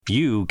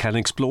you can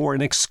explore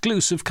an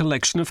exclusive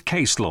collection of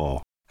case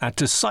law at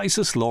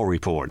Decisis Law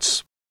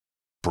Reports.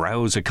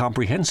 Browse a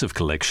comprehensive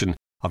collection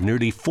of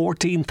nearly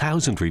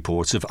 14,000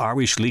 reports of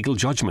Irish legal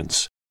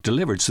judgments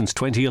delivered since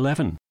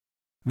 2011.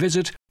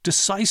 Visit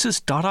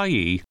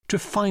decisis.ie to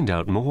find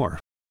out more.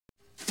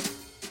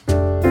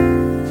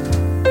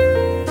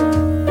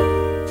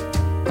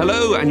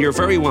 Hello, and you're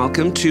very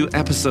welcome to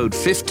episode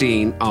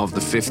 15 of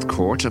The Fifth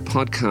Court, a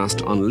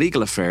podcast on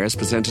legal affairs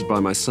presented by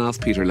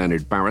myself, Peter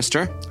Leonard,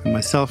 barrister. And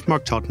myself,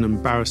 Mark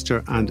Tottenham,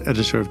 barrister and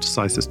editor of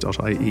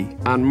Decisis.ie.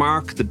 And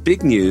Mark, the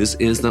big news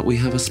is that we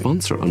have a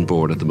sponsor on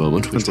board at the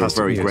moment, which Fantastic,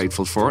 we're very yes.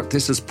 grateful for.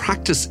 This is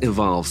Practice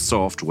Evolve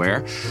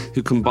Software,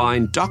 who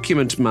combine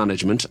document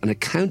management and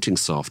accounting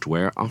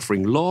software,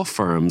 offering law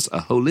firms a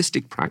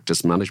holistic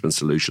practice management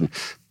solution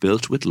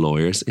built with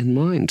lawyers in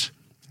mind.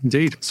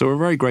 Indeed. So we're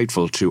very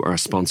grateful to our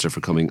sponsor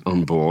for coming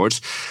on board.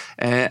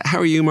 How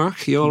are you,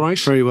 Mark? You all right?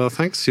 Very well,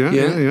 thanks.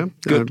 Yeah.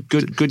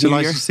 Good New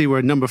Delighted Year. to see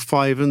we're number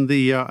 5 in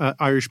the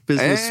Irish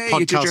business Hey, podcast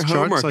you did your charts.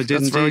 homework. I did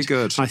That's indeed. very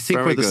good. I think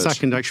Very we're the good.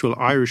 second actual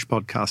Irish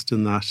podcast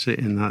in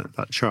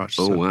that chart.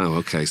 Oh, so. wow.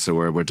 Okay. So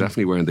we're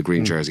definitely wearing the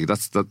green jersey.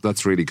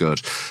 That's really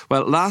good.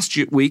 Well, last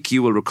week,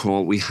 you will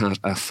recall, we had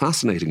a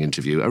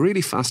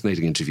really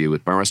fascinating interview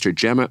with barrister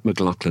Gemma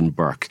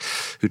McLaughlin-Burke,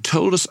 who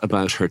told us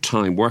about her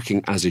time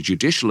working as a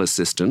judicial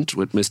assistant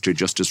with Mr.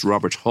 Justice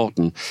Robert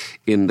Houghton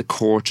in the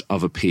Court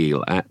of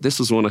Appeal. This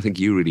was one I think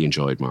you really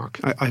enjoyed, Mark.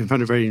 I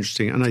found it very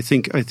interesting, and I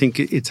think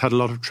it's had a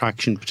lot of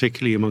traction,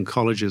 particularly among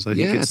colleges. I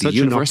think it's the such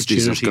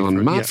universities an have opportunity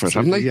gone mad for it,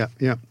 haven't they?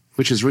 Yeah.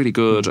 Which is really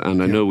good,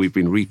 and I know we've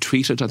been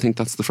retweeted, I think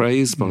that's the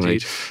phrase, by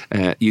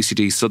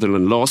UCD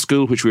Sutherland Law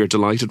School, which we are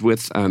delighted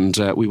with, and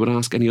we would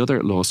ask any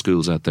other law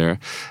schools out there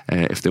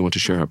if they want to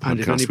share our And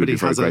if podcast, we'd anybody be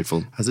very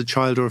grateful. has a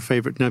child or a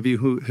favourite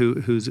nephew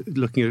who's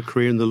looking at a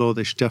career in the law,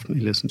 they should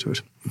definitely listen to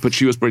it. But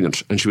she was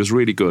brilliant, and she was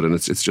really good, and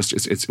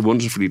it's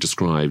wonderfully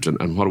described,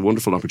 and what a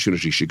wonderful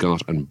opportunity she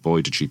got, and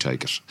boy did she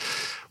take it.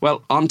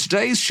 Well, on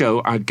today's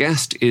show, our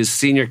guest is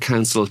Senior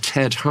Counsel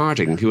Ted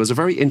Harding, who has a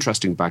very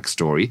interesting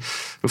backstory.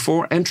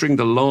 Before entering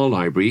the law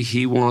library,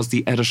 he was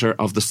the editor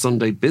of the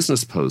Sunday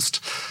Business Post.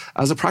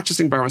 As a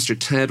practicing barrister,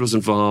 Ted was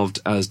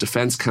involved as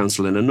defence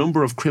counsel in a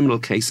number of criminal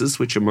cases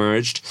which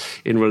emerged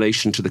in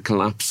relation to the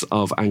collapse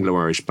of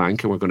Anglo-Irish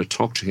Bank, and we're going to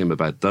talk to him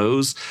about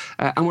those.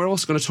 And we're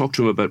also going to talk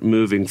to him about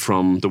moving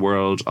from the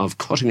world of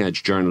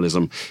cutting-edge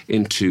journalism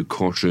into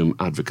courtroom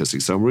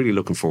advocacy. So I'm really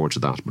looking forward to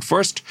that. But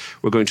first,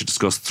 we're going to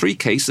discuss 3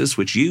 cases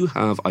which you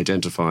have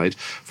identified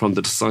from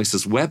the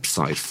Decisis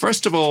website.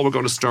 First of all, we're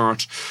going to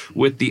start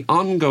with the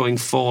ongoing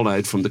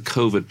fallout from the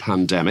COVID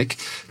pandemic.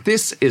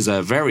 This is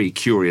a very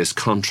curious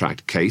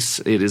contract case.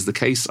 It is the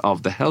case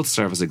of the Health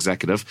Service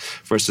Executive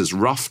versus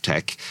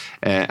Roftech,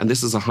 and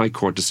this is a High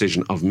Court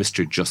decision of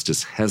Mr.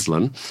 Justice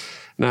Heslin.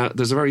 Now,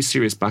 there's a very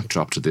serious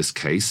backdrop to this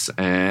case.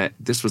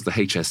 This was the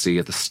HSE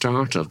at the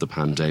start of the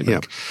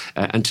pandemic,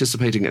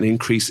 anticipating an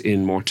increase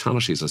in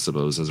mortalities, I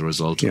suppose, as a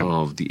result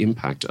of the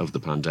impact of the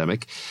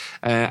pandemic.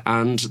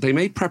 And they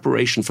made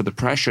preparation for the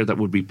pressure that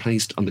would be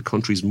placed on the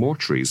country's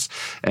mortuaries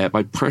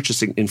by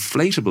purchasing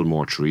inflatable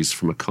mortuaries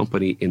from a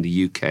company in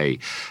the UK.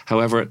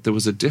 However, there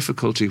was a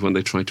difficulty when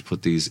they tried to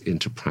put these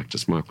into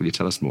practice. Mark, will you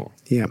tell us more?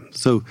 Yeah.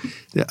 So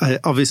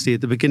obviously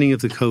at the beginning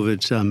of the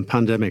COVID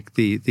pandemic,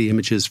 the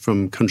images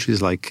from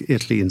countries like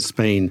Italy and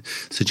Spain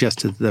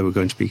suggested that there were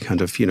going to be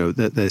kind of,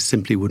 that there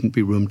simply wouldn't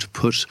be room to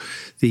put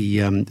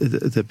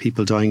the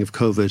people dying of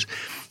COVID.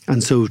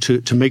 And so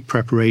to make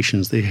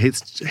preparations, the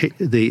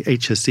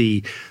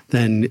HSE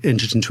then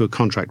entered into a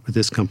contract with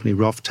this company,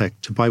 Roftech,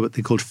 to buy what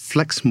they called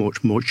flex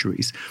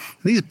mortuaries.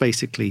 These are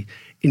basically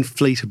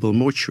inflatable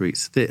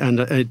mortuaries.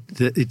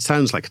 It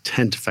sounds like a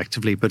tent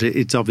effectively, but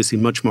it's obviously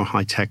much more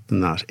high-tech than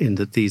that, in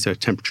that these are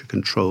temperature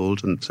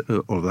controlled and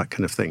all of that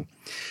kind of thing.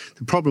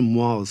 The problem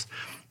was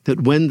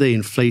that when they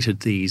inflated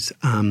these,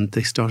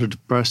 they started to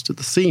burst at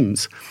the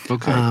seams.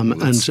 Okay. And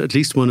at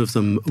least one of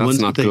them... That's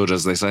not good,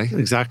 as they say.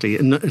 Exactly.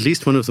 And at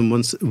least one of them,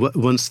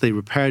 once they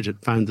repaired it,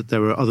 found that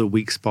there were other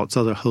weak spots,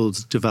 other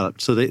holes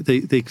developed. So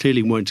they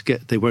clearly weren't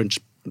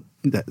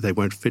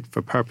fit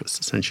for purpose,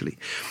 essentially.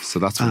 So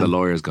that's when the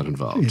lawyers got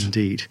involved.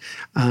 Indeed.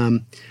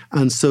 And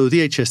so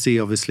the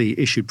HSE obviously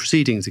issued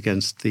proceedings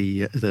against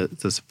the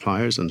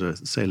suppliers under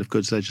the sale of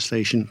goods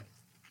legislation.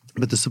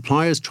 But the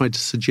suppliers tried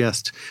to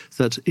suggest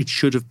that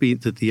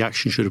the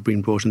action should have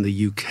been brought in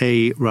the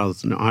UK rather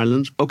than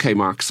Ireland. Okay,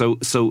 Mark. So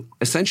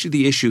essentially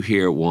the issue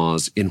here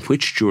was in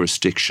which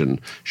jurisdiction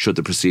should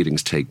the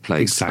proceedings take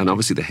place? Exactly. And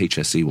obviously the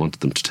HSE wanted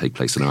them to take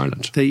place in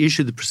Ireland. They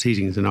issued the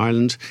proceedings in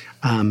Ireland,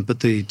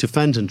 but the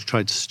defendant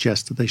tried to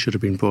suggest that they should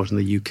have been brought in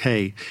the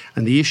UK.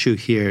 And the issue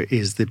here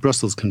is the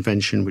Brussels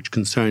Convention, which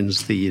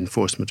concerns the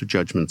enforcement of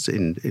judgments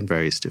in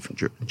various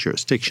different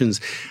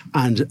jurisdictions.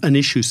 And an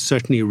issue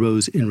certainly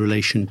arose in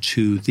relation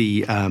to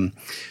the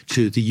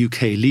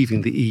UK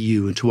leaving the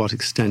EU and to what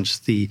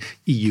extent the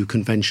EU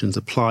conventions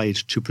applied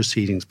to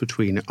proceedings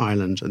between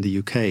Ireland and the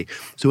UK.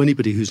 So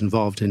anybody who's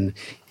involved in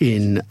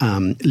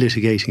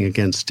litigating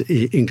against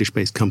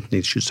English-based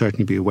companies should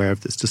certainly be aware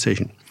of this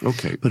decision.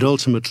 Okay. But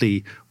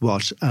ultimately,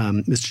 what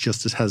Mr.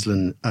 Justice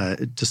Heslin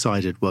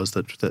decided was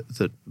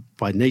that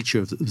by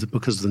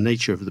because of the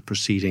nature of the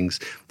proceedings,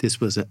 this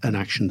was an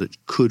action that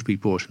could be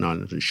brought in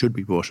Ireland and should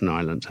be brought in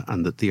Ireland,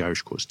 and that the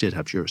Irish courts did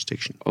have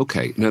jurisdiction.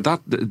 Okay. Now,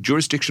 the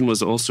jurisdiction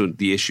was also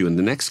the issue in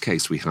the next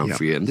case we have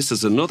for you, and this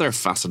is another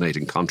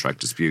fascinating contract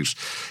dispute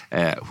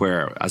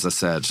where, as I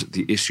said,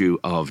 the issue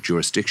of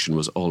jurisdiction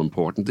was all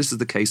important. This is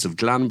the case of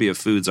Glanbia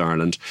Foods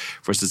Ireland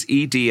versus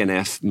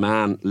ED&F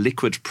Man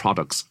Liquid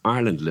Products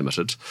Ireland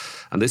Limited,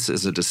 and this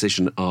is a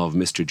decision of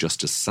Mr.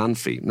 Justice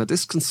Sanfy. Now,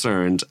 this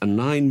concerned a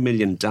 9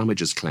 million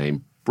damages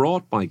claim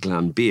brought by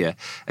Glanbia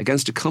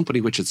against a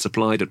company which had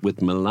supplied it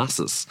with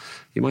molasses.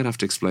 You might have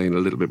to explain a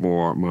little bit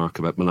more, Mark,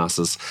 about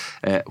molasses,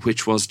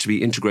 which was to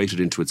be integrated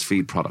into its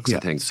feed products, I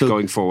think,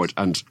 going forward.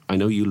 And I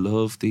know you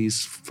love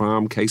these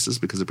farm cases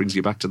because it brings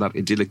you back to that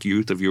idyllic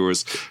youth of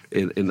yours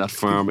in that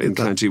farm in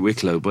County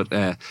Wicklow. But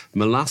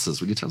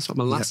molasses, will you tell us what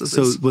molasses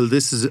is? Well,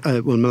 this is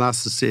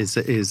molasses is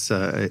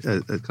a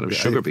kind of a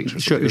sugar beet,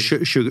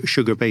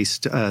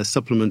 sugar-based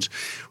supplement,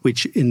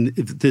 which in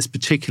this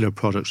particular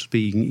product is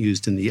being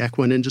used in the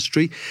equine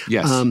industry.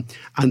 Yes.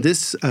 And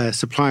this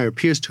supplier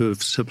appears to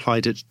have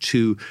supplied it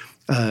to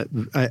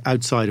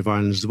outside of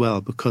Ireland as well,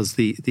 because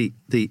the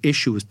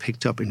issue was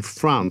picked up in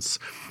France,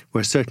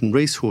 where certain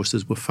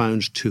racehorses were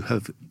found to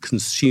have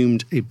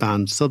consumed a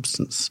banned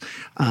substance.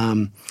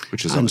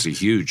 Which is obviously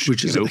huge.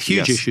 Which is a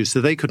huge issue.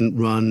 So they couldn't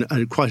run.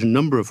 Quite a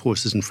number of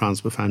horses in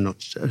France were found not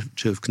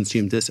to have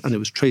consumed this, and it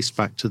was traced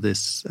back to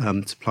this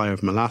supplier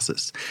of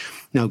molasses.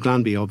 Now,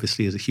 Glanbia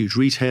obviously is a huge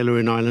retailer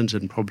in Ireland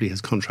and probably has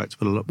contracts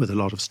with a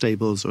lot of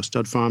stables or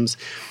stud farms.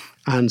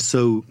 And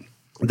so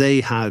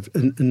they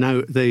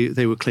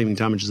were claiming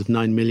damages of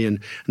 9 million,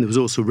 and there was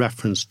also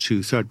reference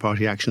to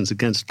third-party actions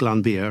against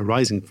Glanbia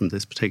arising from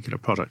this particular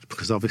product,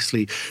 because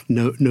obviously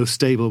no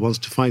stable wants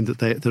to find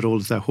that all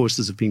of their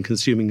horses have been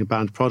consuming a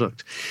banned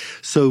product.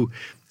 So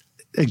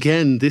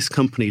again, this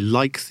company,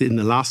 like in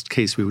the last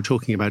case we were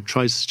talking about,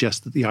 tries to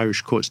suggest that the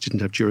Irish courts didn't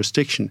have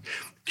jurisdiction.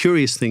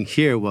 Curious thing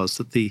here was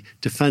that the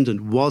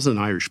defendant was an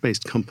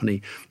Irish-based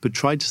company, but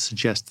tried to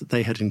suggest that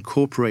they had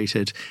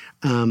incorporated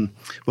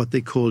what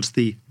they called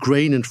the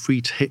Grain and Free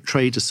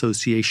Trade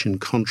Association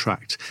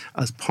contract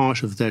as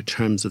part of their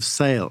terms of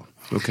sale.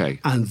 Okay.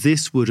 And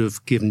this would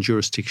have given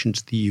jurisdiction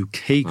to the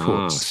UK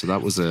courts. So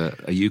that was a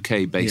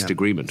UK-based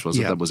agreement, was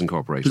it, that was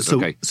incorporated?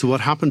 So what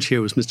happened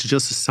here was Mr.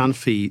 Justice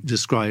Sanfy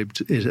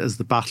described it as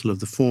the battle of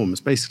the forms.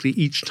 Basically,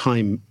 each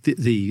time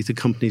the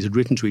companies had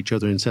written to each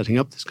other in setting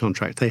up this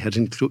contract, they had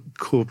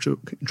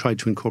tried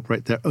to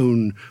incorporate their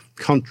own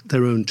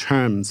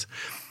terms.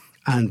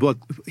 And what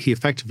he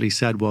effectively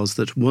said was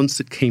that once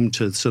it came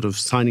to sort of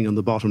signing on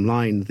the bottom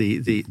line,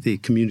 the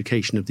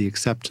communication of the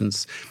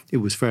acceptance, it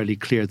was fairly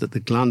clear that the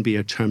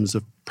Glanbia terms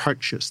of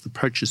purchase, the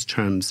purchase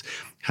terms,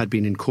 had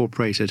been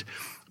incorporated.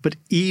 But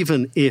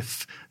even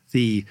if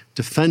the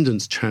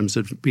defendant's terms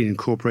had been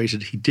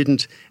incorporated, he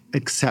didn't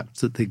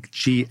accept that the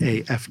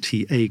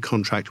GAFTA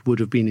contract would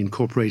have been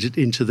incorporated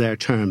into their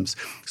terms.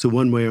 So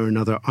one way or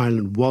another,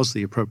 Ireland was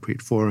the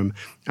appropriate forum,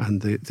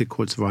 and the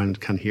courts of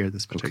Ireland can hear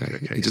this particular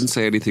case. He didn't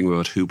say anything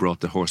about who brought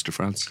the horse to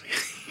France?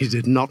 He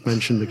did not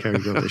mention the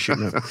Kerrygold issue,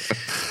 no.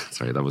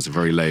 Sorry, that was a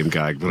very lame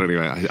gag, but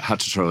anyway, I had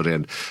to throw it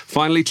in.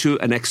 Finally, to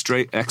an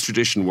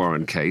extradition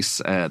warrant case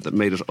that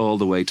made it all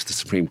the way to the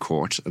Supreme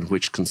Court, and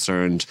which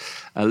concerned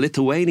a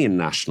Lithuanian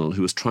national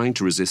who was trying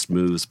to resist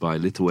moves by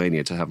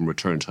Lithuania to have him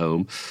returned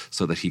home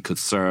so that he could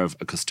serve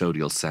a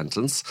custodial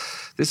sentence.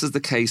 This is the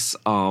case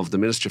of the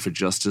Minister for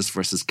Justice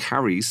versus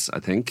Carries, I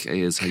think,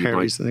 is how you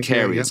might...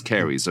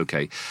 Carries,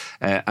 okay.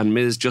 And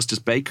Ms. Justice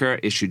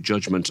Baker issued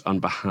judgment on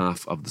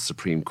behalf of the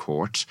Supreme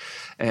Court.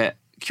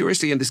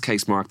 Curiously, in this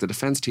case, Mark, the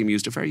defence team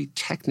used a very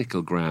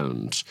technical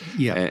ground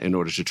in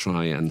order to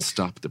try and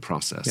stop the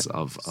process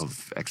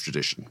of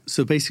extradition.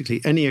 So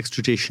basically, any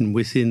extradition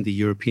within the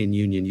European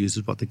Union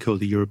uses what they call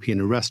the European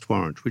arrest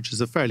warrant, which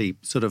is a fairly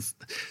sort of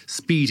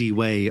speedy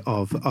way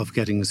of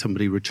getting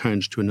somebody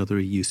returned to another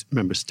EU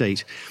member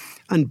state.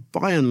 And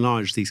by and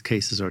large, these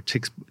cases are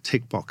tick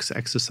box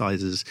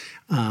exercises.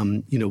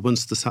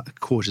 Once the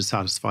court is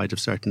satisfied of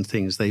certain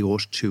things, they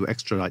ought to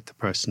extradite the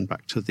person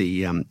back to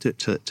the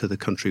to the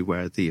country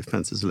where the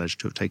offence is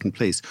alleged to have taken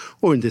place,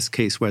 or in this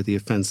case, where the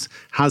offence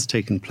has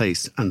taken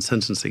place and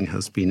sentencing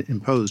has been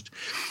imposed.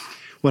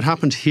 What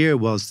happened here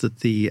was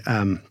that the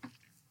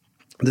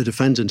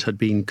defendant had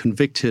been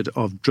convicted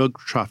of drug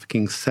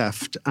trafficking,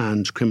 theft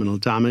and criminal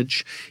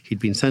damage. He'd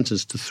been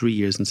sentenced to 3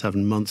 years and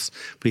 7 months,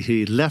 but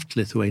he had left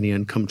Lithuania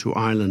and come to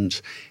Ireland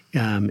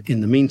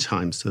in the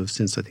meantime. So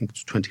since I think it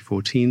was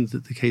 2014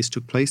 that the case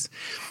took place.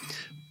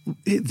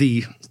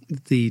 The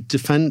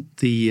defence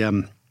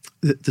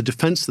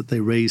that they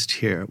raised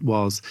here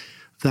was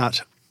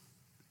that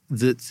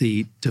that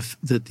the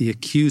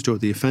accused or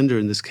the offender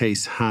in this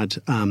case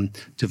had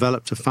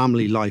developed a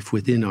family life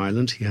within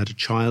Ireland. He had a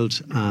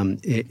child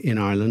in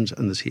Ireland,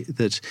 and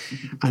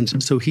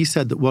so he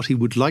said that what he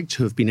would like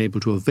to have been able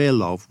to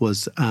avail of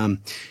was a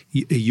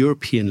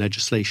European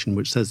legislation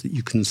which says that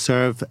you can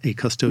serve a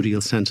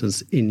custodial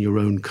sentence in your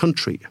own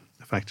country,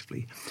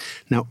 effectively.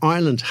 Now,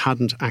 Ireland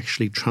hadn't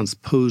actually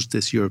transposed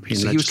this European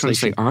legislation. He was trying to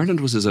say Ireland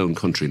was his own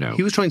country now.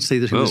 He was trying to say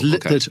that,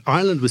 that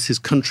Ireland was his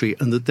country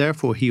and that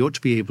therefore he ought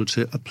to be able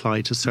to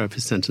apply to serve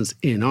his sentence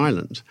in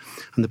Ireland.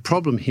 And the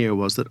problem here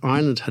was that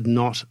Ireland had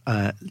not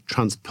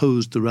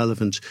transposed the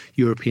relevant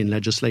European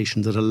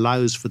legislation that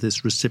allows for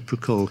this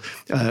reciprocal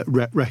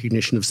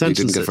recognition of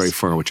sentences. He didn't get very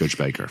far with Judge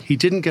Baker. He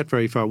didn't get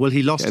very far. Well,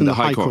 he lost in the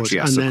High Court,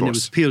 yes, and then it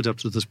was appealed up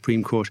to the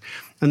Supreme Court.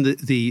 And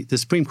the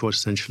Supreme Court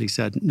essentially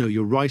said, no,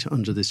 you're right,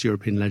 under this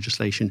European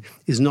legislation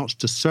is not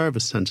to serve a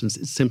sentence,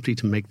 it's simply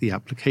to make the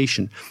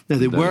application. Now,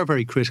 they were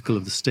very critical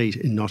of the state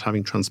in not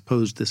having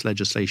transposed this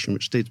legislation,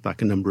 which dates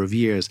back a number of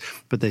years,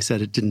 but they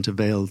said it didn't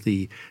avail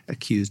the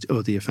accused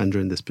or the offender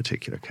in this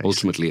particular case.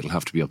 Ultimately, it'll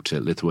have to be up to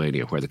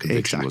Lithuania where the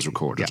conviction was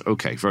recorded. Yeah.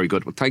 Okay, very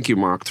good. Well, thank you,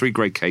 Mark. 3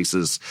 great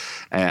cases.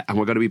 And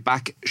we're going to be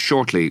back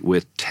shortly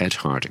with Ted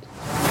Harding.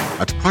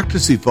 At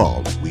Practice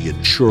Evolve, we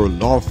ensure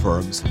law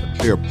firms have a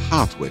clear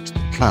pathway to the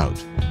cloud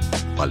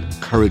while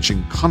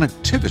encouraging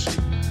connectivity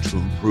to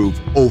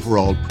improve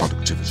overall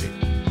productivity.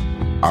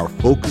 Our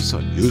focus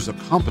on user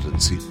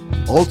competency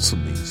also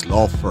means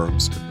law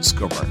firms can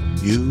discover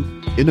new,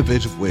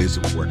 innovative ways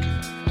of working.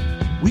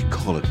 We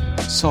call it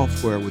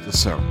software with a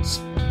service.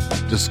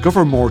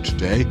 Discover more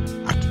today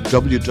at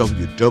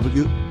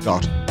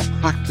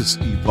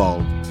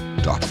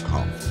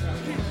www.practiceevolve.com.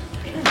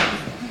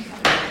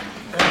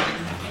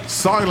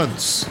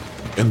 Silence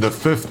in the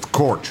Fifth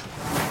Court.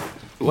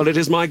 Well, it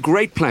is my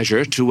great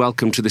pleasure to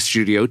welcome to the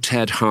studio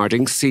Ted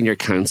Harding, Senior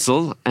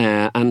Counsel.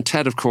 And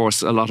Ted, of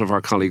course, a lot of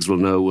our colleagues will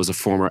know, was a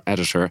former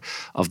editor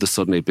of the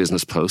Sunday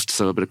Business Post.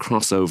 So a bit of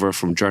crossover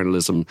from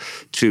journalism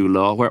to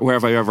law. Where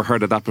have I ever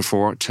heard of that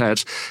before?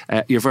 Ted,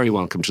 you're very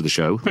welcome to the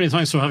show. Many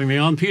thanks for having me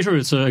on, Peter.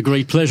 It's a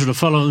great pleasure to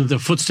follow in the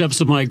footsteps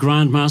of my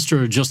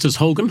grandmaster, Justice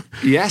Hogan.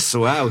 Yes,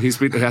 wow.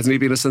 Hasn't he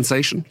been a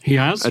sensation? He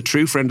has. A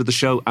true friend of the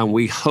show. And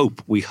we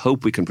hope we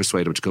can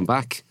persuade him to come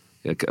back.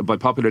 By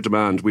popular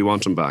demand, we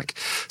want him back.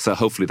 So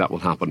hopefully that will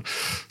happen.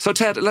 So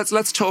Ted,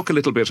 let's talk a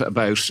little bit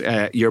about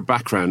your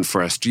background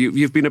first.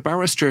 You've been a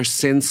barrister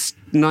since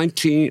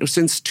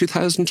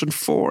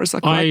 2004, is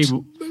that correct?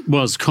 I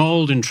was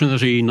called in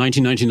Trinity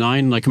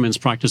 1999 and I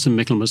commenced practice in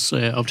Michaelmas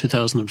of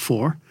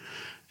 2004.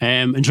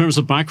 In terms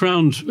of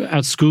background,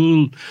 at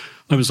school,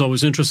 I was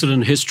always interested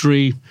in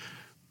history,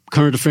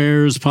 current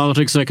affairs,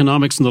 politics,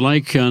 economics and the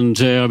like, and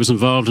I was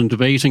involved in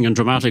debating and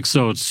dramatics,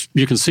 so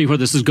you can see where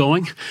this is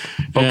going.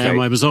 Okay.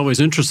 I was always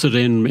interested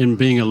in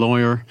being a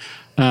lawyer,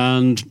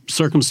 and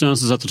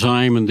circumstances at the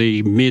time in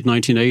the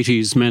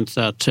mid-1980s meant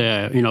that,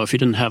 if you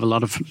didn't have a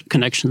lot of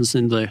connections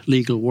in the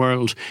legal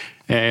world,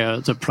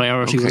 the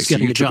priority was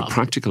getting a job. So you took a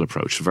practical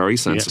approach. Very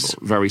sensible. Yes.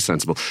 Very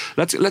sensible.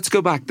 Let's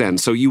go back then.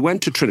 So you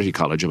went to Trinity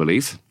College, I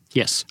believe.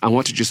 Yes. And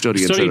what did you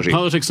study in Trinity? Studied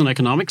politics and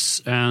economics,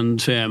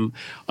 and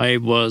I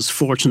was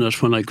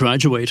fortunate when I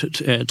graduated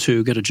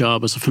to get a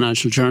job as a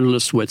financial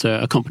journalist with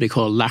a company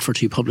called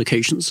Lafferty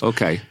Publications.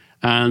 Okay.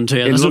 And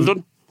in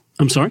London?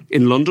 I'm sorry?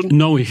 In London?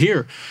 No,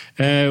 here.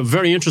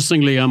 Very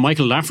interestingly,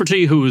 Michael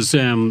Lafferty, who is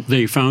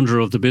the founder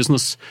of the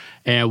business,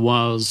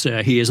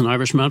 he is an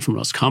Irishman from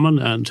Roscommon,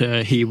 and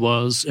he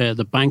was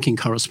the banking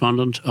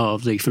correspondent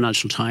of the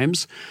Financial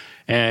Times.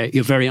 A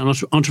very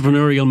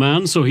entrepreneurial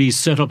man, so he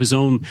set up his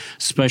own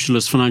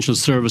specialist financial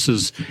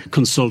services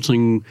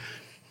consulting,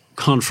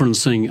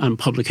 conferencing and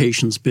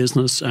publications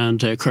business,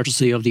 and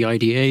courtesy of the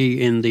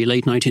IDA in the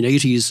late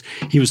 1980s,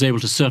 he was able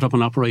to set up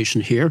an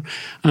operation here.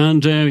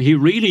 And he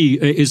really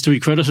is to be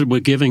credited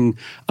with giving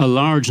a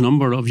large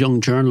number of young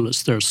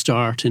journalists their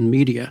start in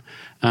media.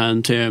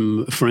 And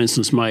for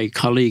instance, my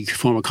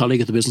former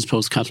colleague at the Business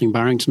Post, Kathleen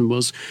Barrington,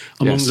 was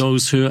among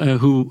those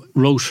who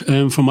wrote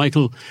for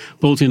Michael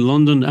both in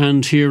London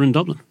and here in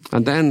Dublin.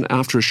 And then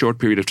after a short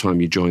period of time,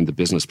 you joined the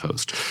Business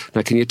Post.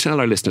 Now, can you tell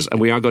our listeners, and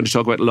we are going to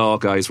talk about law,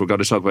 guys, we're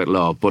going to talk about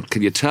law, but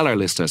can you tell our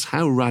listeners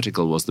how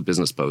radical was the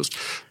Business Post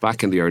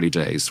back in the early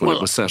days when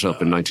it was set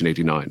up in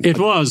 1989? It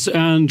was,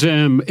 and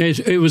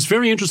it was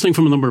very interesting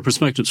from a number of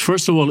perspectives.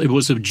 First of all, it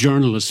was a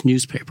journalist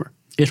newspaper.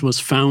 It was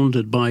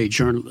founded by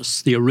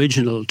journalists. The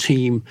original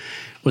team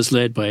was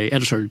led by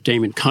editor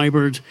Damien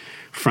Kyberd,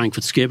 Frank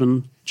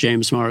Fitzgibbon,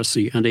 James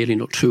Morrissey and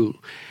Aileen O'Toole.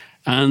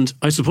 And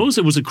I suppose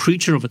it was a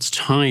creature of its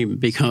time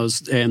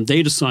because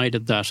they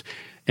decided that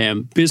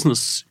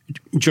business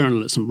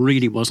journalism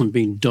really wasn't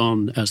being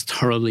done as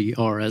thoroughly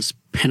or as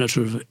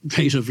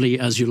penetratively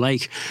as you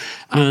like.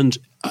 And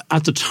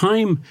at the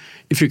time,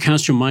 if you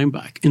cast your mind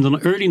back, in the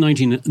early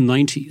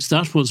 1990s,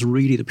 that was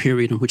really the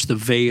period in which the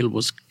veil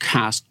was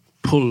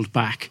pulled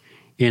back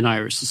in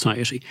Irish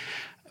society.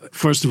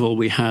 First of all,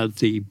 we had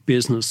the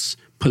business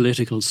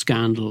political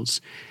scandals,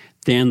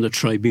 then the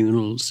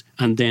tribunals,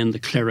 and then the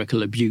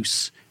clerical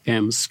abuse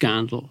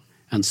scandal.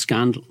 and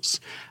scandals.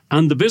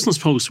 And the Business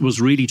Post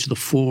was really to the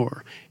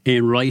fore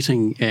in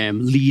writing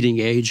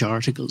leading-edge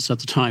articles at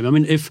the time. I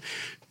mean, if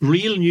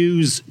real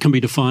news can be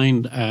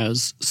defined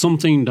as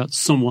something that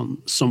someone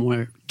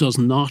somewhere does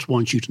not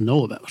want you to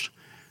know about,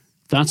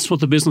 that's what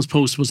the Business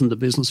Post was in the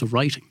business of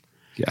writing.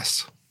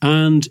 Yes.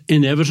 And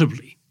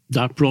inevitably,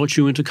 that brought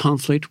you into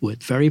conflict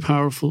with very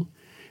powerful,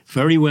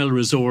 very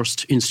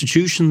well-resourced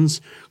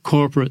institutions,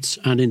 corporates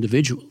and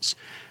individuals.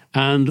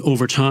 And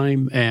over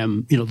time,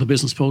 the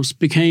Business Post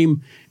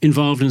became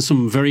involved in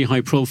some very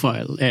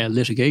high-profile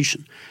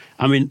litigation.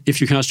 I mean, if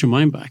you cast your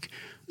mind back,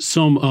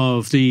 some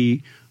of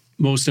the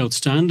most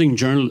outstanding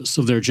journalists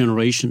of their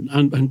generation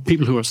and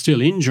people who are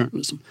still in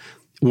journalism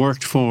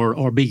worked for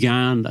or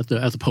began at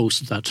the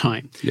Post at that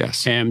time.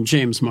 Yes.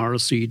 James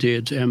Morrissey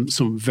did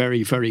some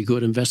very, very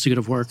good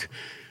investigative work.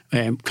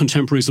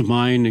 Contemporaries of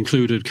mine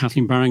included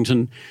Kathleen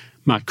Barrington,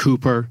 Matt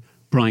Cooper,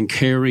 Brian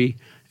Carey.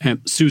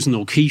 Susan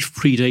O'Keefe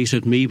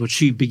predated me, but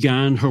she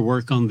began her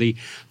work on the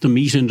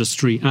meat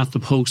industry at the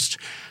Post.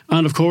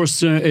 And of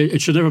course,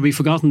 it should never be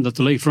forgotten that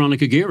the late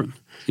Veronica Guerin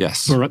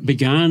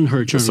began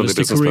her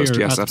journalistic career Post,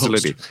 yes, at the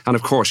absolutely. Post. And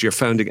of course, your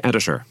founding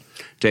editor,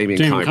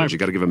 Damien Kybert. You've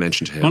got to give a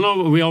mention to him. Oh,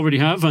 no, we already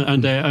have.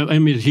 And I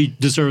mean, he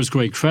deserves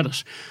great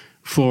credit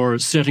for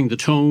setting the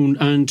tone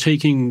and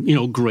taking,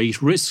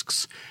 great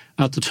risks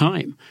at the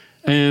time.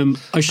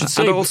 I should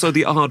say, and also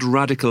the odd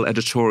radical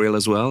editorial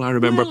as well. I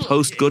remember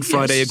post Good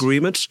Friday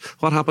Agreement.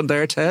 What happened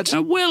there, Ted?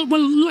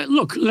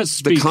 Look,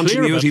 let's be clear. The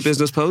continuity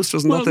Business Post,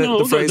 wasn't that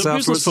the phrase the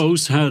afterwards? Business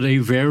Post had a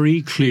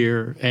very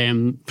clear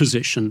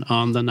position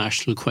on the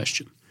national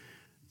question.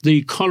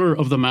 The colour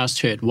of the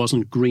masthead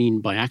wasn't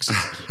green by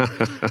accident.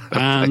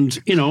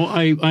 And,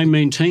 I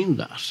maintain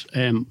that.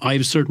 I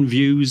have certain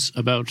views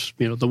about,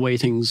 the way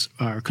things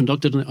are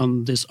conducted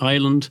on this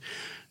island.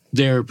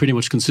 They're pretty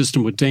much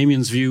consistent with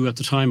Damien's view at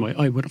the time,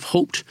 I would have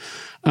hoped.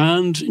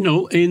 And,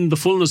 in the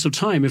fullness of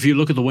time, if you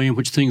look at the way in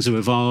which things have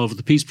evolved,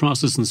 the peace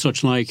process and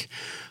such like,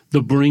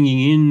 the bringing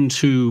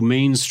into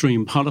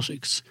mainstream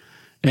politics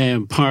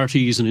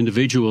parties and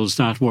individuals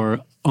that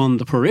were on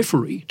the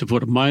periphery, to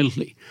put it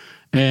mildly,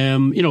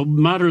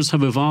 matters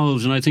have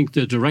evolved, and I think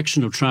the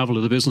direction of travel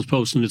of the Business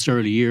Post in its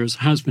early years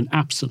has been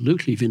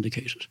absolutely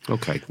vindicated.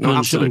 Okay, no,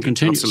 absolutely, and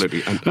continues.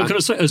 absolutely. And can I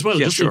say as well,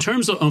 just in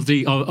terms of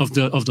the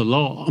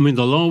law? I mean,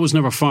 the law was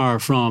never far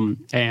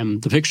from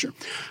the picture,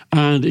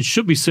 and it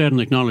should be said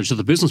and acknowledged that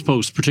the Business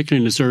Post,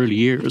 particularly in its early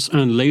years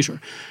and later,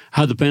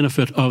 had the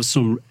benefit of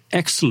some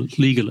excellent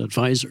legal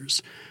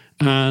advisors.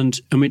 And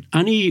I mean,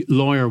 any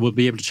lawyer will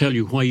be able to tell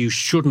you why you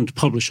shouldn't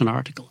publish an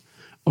article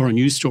or a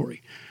news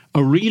story.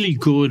 A really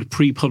good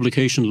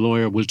pre-publication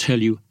lawyer will tell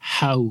you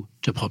how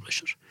to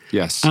publish it.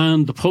 Yes.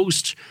 And the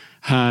Post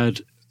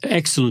had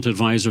excellent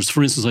advisors.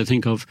 For instance, I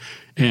think of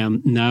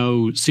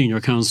now senior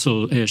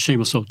counsel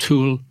Seamus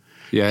O'Toole,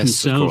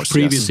 himself, of course,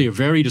 previously a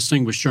very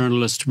distinguished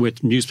journalist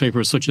with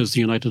newspapers such as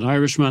the United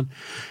Irishman.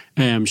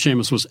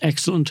 Seamus was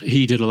excellent.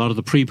 He did a lot of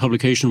the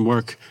pre-publication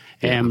work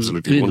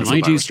absolutely in the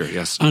 90s. Barrister,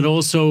 yes. And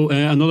also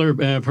another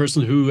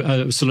person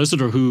a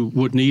solicitor who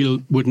would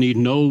need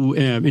no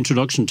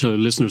introduction to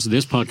listeners of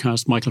this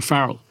podcast, Michael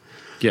Farrell.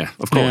 Yeah,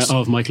 of course.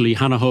 Of Michael E.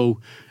 Hanaho,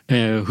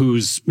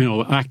 whose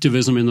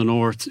activism in the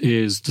North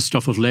is the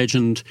stuff of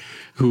legend,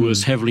 who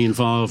was heavily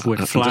involved with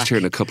FLAC. I'm just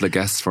hearing a couple of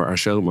guests for our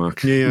show,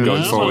 Mark.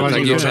 Going forward.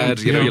 Thank you, Ted.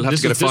 You'll have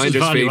to get a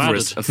finder's fee for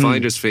us. A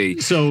finder's fee.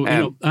 So,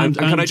 and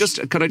can I just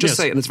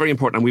say, and it's very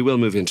important, and we will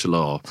move into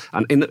law.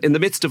 And in the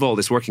midst of all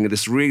this, working in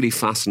this really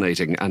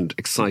fascinating and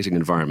exciting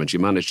environment, you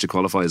managed to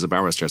qualify as a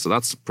barrister, so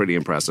that's pretty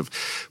impressive.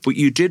 But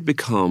you did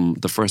become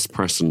the first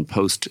person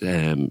post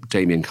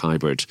Damien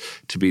Kybert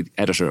to be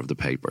editor of the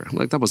paper.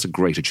 That was a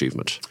great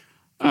achievement.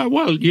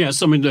 Well,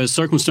 yes. I mean, the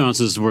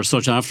circumstances were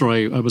such after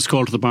I was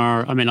called to the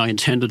bar. I mean, I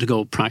intended to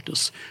go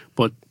practice,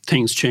 but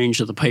things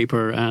changed at the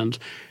paper. And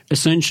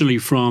essentially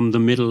from the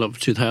middle of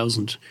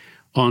 2000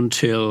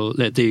 until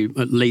the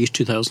late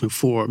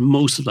 2004,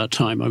 most of that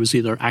time I was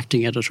either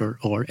acting editor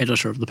or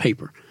editor of the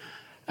paper.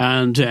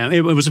 And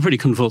it was a pretty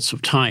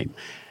convulsive time.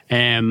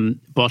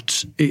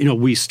 But,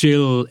 we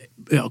still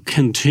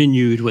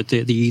continued with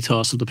the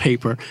ethos of the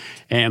paper.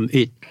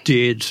 It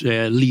did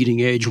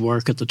leading edge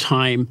work at the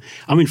time.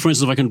 I mean, for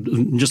instance, if I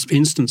can just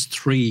instance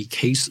 3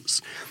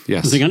 cases.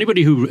 Yes. I think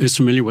anybody who is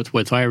familiar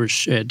with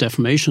Irish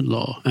defamation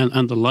law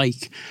and the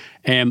like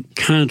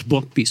can't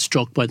but be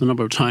struck by the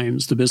number of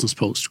times the Business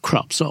Post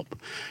crops up.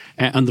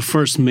 And the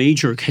first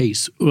major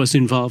case was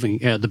involving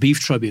the Beef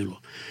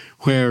Tribunal,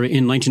 where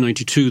in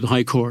 1992 the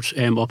High Court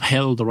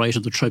upheld the right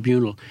of the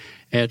tribunal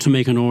to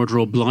make an order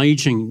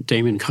obliging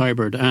Damien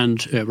Kybert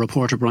and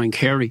reporter Brian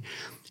Carey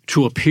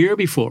to appear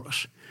before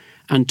it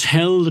and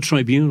tell the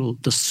tribunal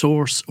the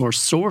source or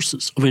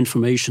sources of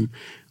information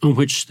on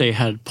which they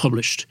had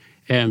published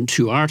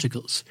 2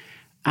 articles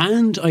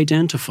and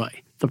identify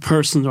the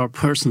person or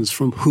persons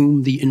from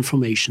whom the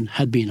information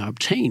had been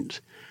obtained.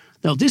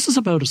 Now, this is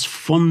about as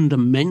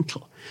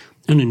fundamental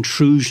an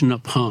intrusion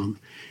upon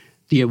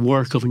the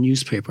work of a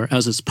newspaper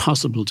as it's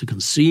possible to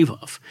conceive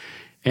of.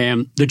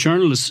 The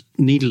journalists,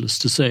 needless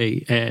to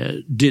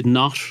say, did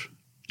not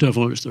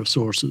divulge their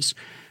sources,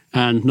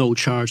 and no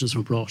charges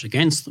were brought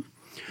against them.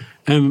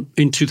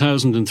 In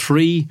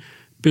 2003,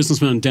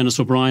 businessman Dennis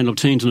O'Brien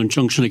obtained an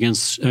injunction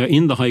against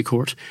in the High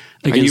Court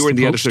against and you were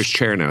the Post. editor's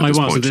chair now at I this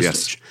was point, at this yes.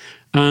 stage.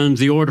 And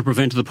the order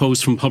prevented the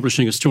Post from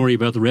publishing a story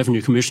about the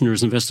Revenue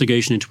Commissioner's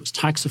investigation into his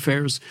tax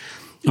affairs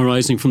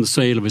arising from the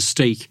sale of his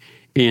stake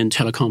in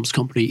telecoms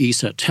company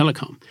ESET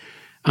Telecom.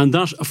 And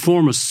that a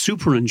form of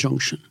super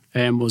injunction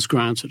was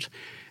granted.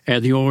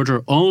 The order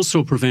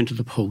also prevented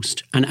the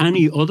Post and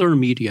any other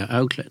media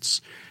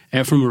outlets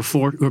from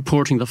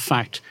reporting the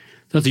fact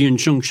that the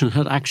injunction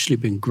had actually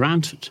been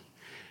granted,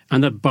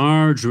 and that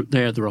barred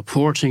the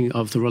reporting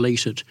of the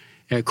related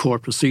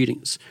court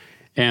proceedings.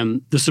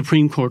 The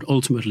Supreme Court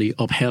ultimately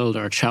upheld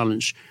our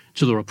challenge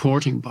to the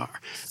reporting bar.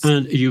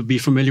 And you'd be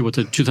familiar with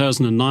the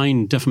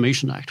 2009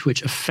 Defamation Act,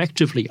 which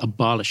effectively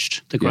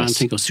abolished the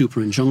granting of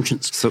super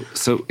injunctions.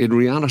 So in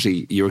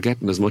reality, you were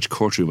getting as much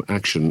courtroom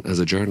action as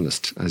a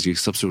journalist as you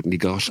subsequently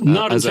got.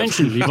 Not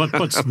intentionally, but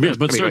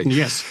anyway, certainly,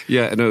 yes.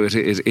 Yeah, no,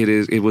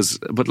 it was.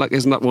 But like,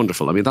 isn't that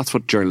wonderful? I mean, that's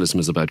what journalism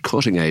is about: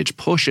 cutting edge,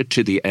 push it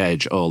to the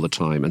edge all the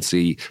time, and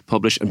see,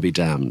 publish and be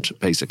damned.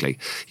 Basically,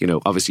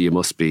 obviously, you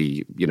must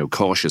be,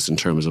 cautious in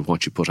terms of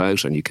what you put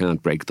out, and you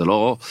can't break the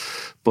law.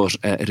 But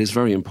it is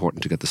very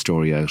important to get the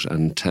story out.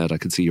 And Ted, I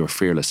could see you were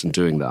fearless in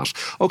doing that.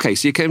 Okay,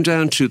 so you came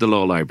down to the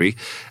law library,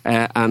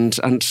 and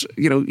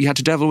you had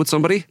to devil with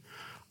somebody.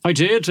 I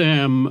did.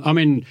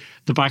 The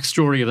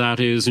backstory of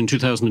that is in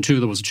 2002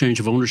 there was a change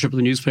of ownership of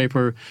the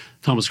newspaper.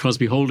 Thomas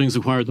Crosby Holdings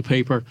acquired the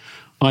paper.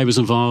 I was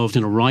involved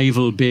in a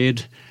rival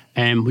bid,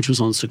 which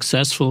was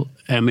unsuccessful.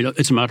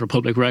 It's a matter of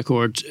public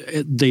record.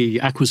 The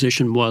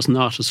acquisition was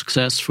not a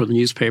success for the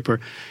newspaper.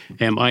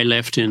 I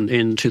left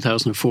in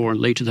 2004, in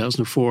late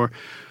 2004.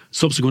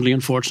 Subsequently,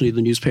 unfortunately,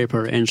 the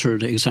newspaper entered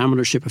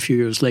examinership a few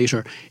years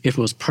later. It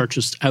was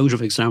purchased out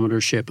of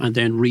examinership and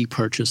then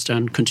repurchased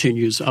and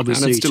continues,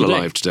 obviously, and it's still today.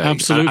 alive today.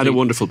 Absolutely. And a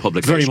wonderful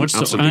publication. Very much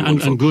so. Absolutely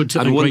wonderful. And good.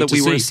 And one great that we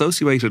to were see.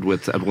 associated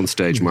with at one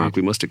stage, Mark.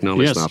 We must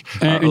acknowledge Yes.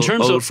 that. In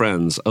terms old of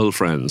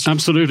friends.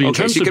 Absolutely. In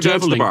Okay, terms so you of get down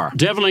to the bar.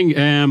 deviling,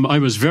 I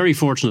was very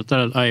fortunate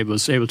that I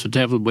was able to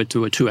devil with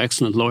two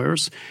excellent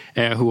lawyers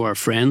who are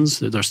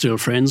friends. They're still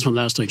friends when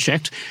last I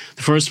checked.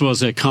 The first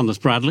was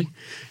Conleth Bradley,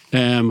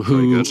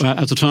 who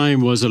at the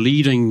time was a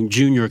leading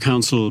junior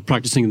counsel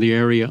practicing in the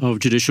area of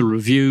judicial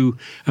review,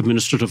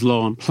 administrative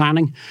law and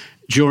planning.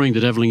 During the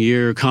deviling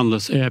year,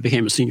 Conleth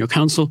became a senior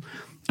counsel.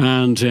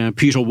 And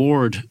Peter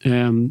Ward,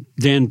 then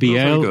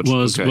BL,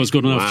 was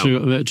good enough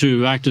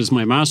to act as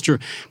my master.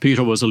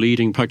 Peter was a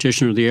leading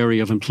practitioner in the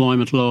area of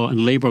employment law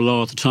and labour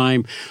law at the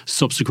time.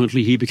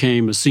 Subsequently, he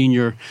became a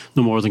senior,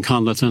 no more than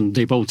Conleth, and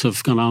they both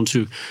have gone on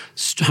to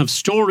have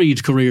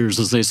storied careers,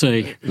 as they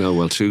say. No,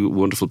 well, two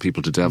wonderful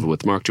people to devil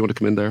with. Mark, do you want to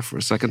come in there for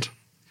a second?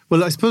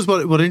 Well, I suppose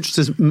what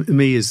interests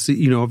me is,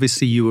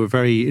 obviously you were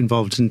very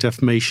involved in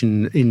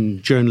defamation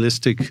in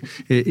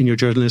your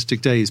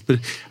journalistic days, but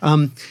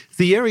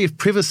the area of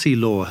privacy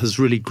law has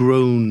really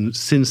grown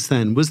since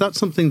then. Was that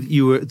something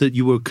that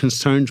you were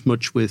concerned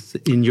much with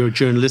in your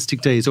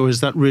journalistic days, or has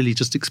that really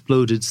just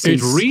exploded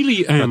since? It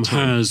really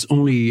has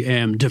only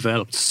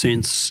developed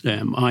since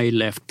I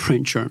left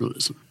print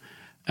journalism,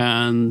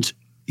 and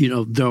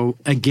though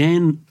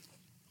again,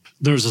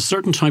 there's a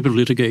certain type of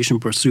litigation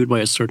pursued by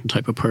a certain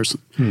type of person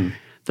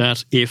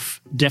that if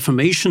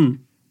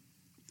defamation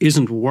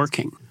isn't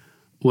working,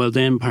 well,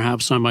 then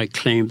perhaps I might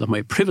claim that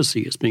my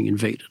privacy is being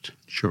invaded.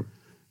 Sure.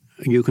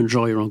 And you can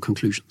draw your own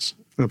conclusions.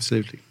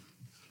 Absolutely.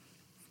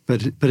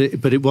 But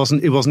it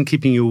wasn't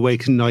keeping you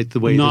awake at night the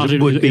way that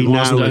it would be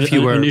now if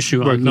you were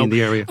working in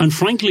the area. And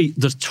frankly,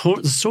 the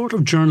sort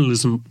of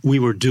journalism we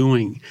were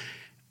doing,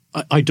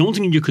 I don't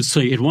think you could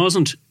say it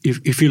wasn't.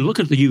 If you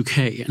look at the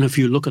UK and if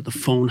you look at the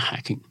phone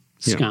hacking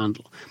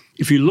scandal,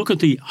 if you look at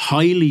the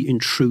highly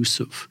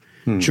intrusive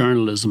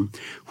journalism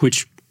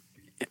which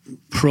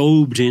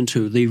probed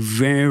into the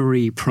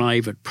very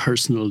private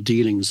personal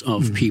dealings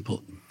of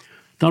people,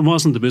 that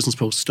wasn't the Business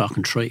Post stock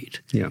and trade.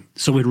 Yeah.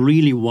 So it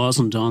really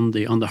wasn't on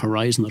the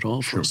horizon at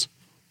all for us.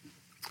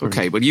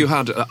 Okay, well, you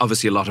had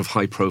obviously a lot of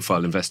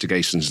high-profile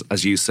investigations,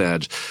 as you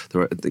said.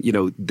 There were,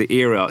 the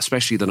era,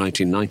 especially the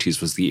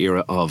 1990s, was the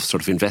era of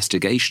sort of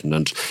investigation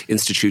and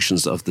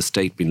institutions of the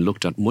state being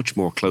looked at much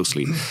more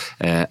closely,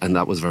 and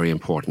that was very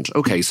important.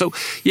 Okay, so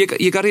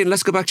you got in.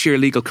 Let's go back to your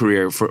legal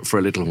career for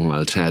a little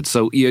while, Ted.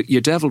 So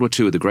you devilled with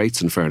two of the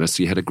greats. In fairness,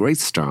 you had a great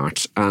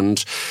start,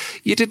 and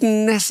you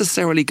didn't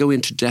necessarily go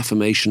into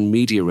defamation,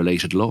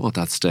 media-related law at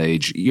that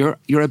stage. You're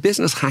a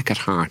business hack at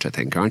heart, I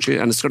think, aren't you?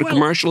 And it's sort of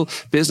commercial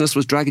business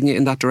was dragging you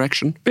in that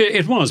direction?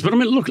 It was. But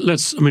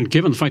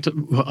given the fact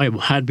that I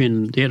had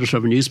been the editor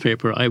of a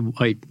newspaper, I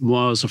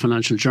was a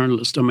financial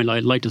journalist.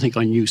 I'd like to think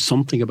I knew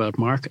something about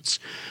markets.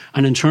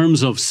 And in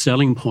terms of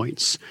selling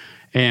points,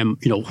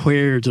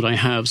 where did I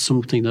have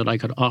something that I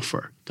could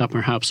offer that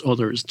perhaps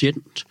others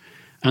didn't?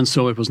 And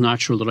so it was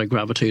natural that I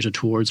gravitated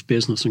towards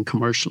business and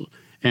commercial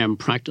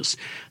practice.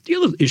 The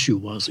other issue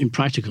was, in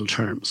practical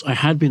terms, I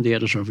had been the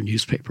editor of a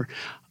newspaper.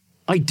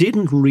 I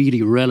didn't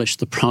really relish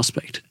the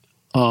prospect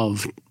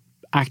of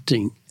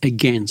acting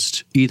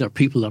against either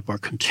people that were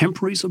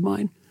contemporaries of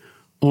mine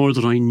or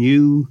that I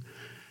knew,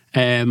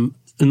 in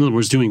other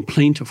words, doing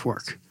plaintiff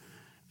work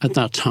at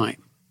that time.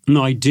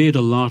 Now, I did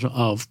a lot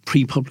of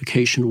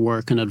pre-publication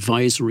work and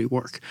advisory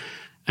work,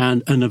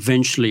 and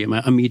eventually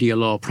a media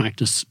law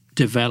practice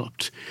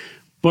developed.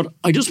 But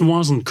I just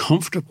wasn't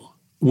comfortable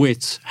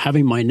with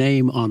having my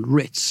name on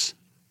writs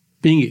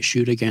being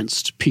issued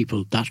against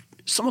people that,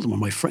 some of them were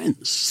my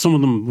friends, some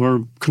of them were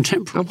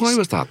contemporaries. And why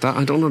was that?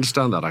 I don't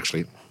understand that,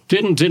 actually.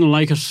 Didn't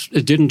like it.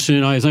 It didn't.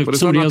 I think but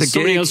somebody else. But it's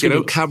not the gig, you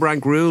know, cab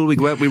rank rule. We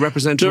go out, we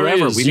represent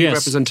whoever. We need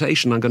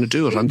representation. I'm going to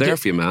do it. I'm there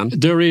for you, man.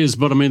 There is,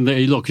 but I mean,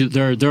 look,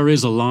 there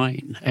is a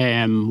line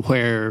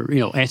where, you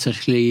know,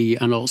 ethically,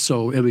 and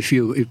also if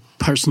you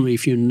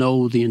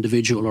know the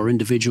individual or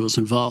individuals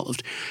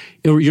involved,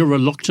 you're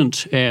reluctant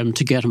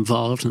to get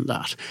involved in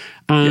that.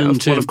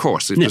 And, well, of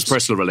course, there's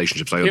personal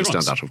relationships. I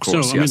understand that, of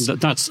course. So, I mean,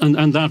 that's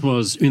and that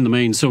was in the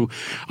main. So,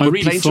 I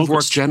really plaintiff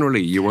work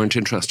generally, you weren't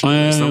interested in.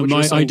 Is that what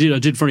you're saying? I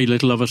did very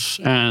little of it,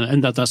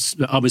 and that's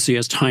obviously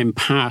as time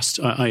passed,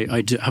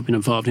 I have been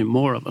involved in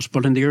more of it.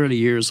 But in the early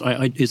years,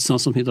 it's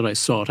not something that I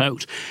sought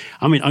out.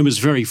 I mean, I was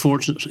very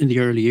fortunate in the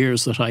early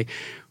years that I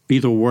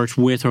either worked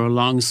with or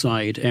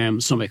alongside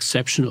some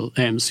exceptional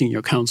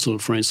senior counsel,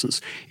 for instance,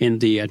 in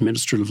the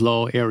administrative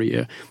law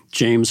area,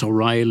 James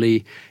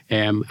O'Reilly,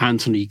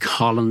 Anthony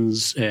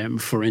Collins,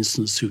 for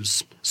instance,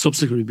 who's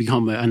subsequently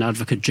become an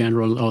Advocate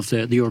General of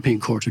the European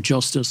Court of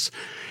Justice.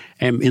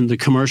 In the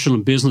commercial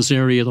and business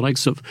area, the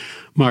likes of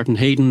Martin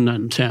Hayden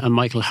and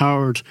Michael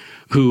Howard,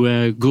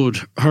 who good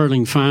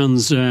hurling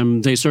fans,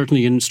 they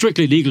certainly, in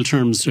strictly legal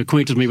terms,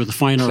 acquainted me with the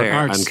finer Clare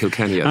arts. And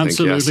Kilkenny, I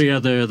Absolutely,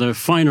 think, yes. The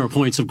finer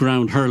points of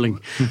ground hurling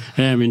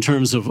in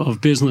terms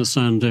of business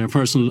and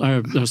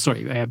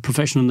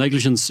professional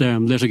negligence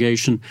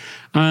litigation,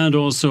 and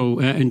also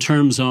in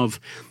terms of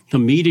the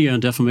media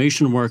and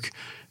defamation work,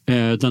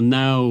 the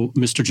now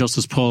Mr.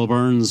 Justice Paul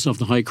Burns of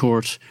the High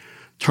Court,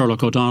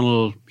 Turlock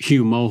O'Donnell,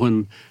 Hugh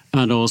Mohan,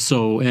 and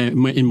also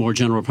in more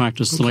general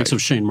practice, the likes of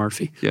Shane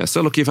Murphy. Yeah,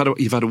 so look, you've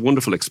had a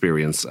wonderful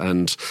experience,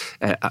 and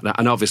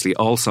obviously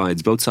both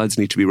sides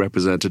need to be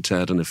represented,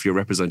 Ted, and if you're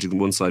representing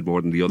one side more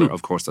than the other,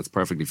 of course, that's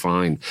perfectly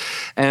fine.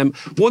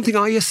 One thing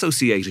I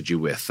associated you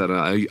with,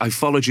 and I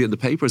followed you in the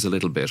papers a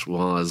little bit,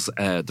 was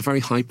the very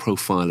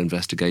high-profile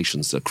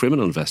investigations,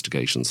 criminal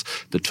investigations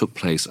that took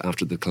place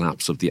after the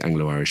collapse of the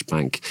Anglo-Irish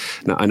Bank.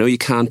 Now, I know you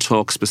can't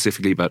talk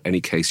specifically about any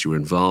case you were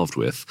involved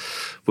with,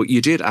 but you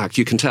did act,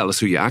 you can tell us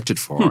who you acted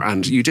for,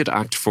 and you did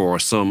act for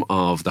some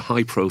of the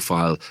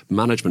high-profile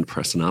management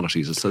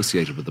personalities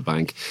associated with the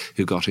bank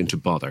who got into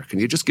bother. Can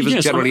you just give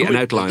us generally an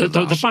outline of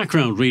that? The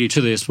background really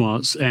to this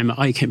was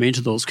I came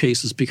into those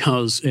cases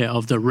because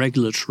of the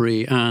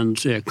regulatory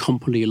and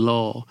company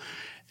law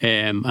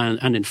and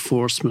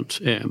enforcement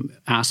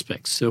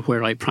aspects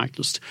where I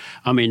practiced.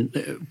 I mean,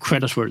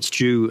 credit where it's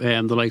due.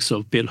 The likes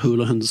of Bill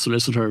Houlihan, the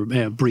solicitor,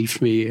 briefed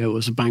me. It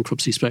was a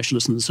bankruptcy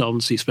specialist and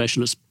insolvency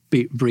specialist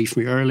briefed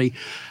me early.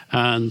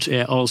 And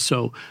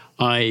also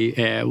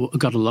I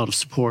got a lot of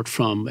support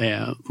from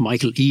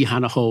Michael E.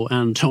 Hanaho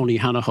and Tony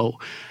Hanaho.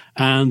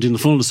 And in the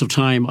fullness of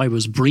time, I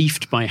was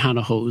briefed by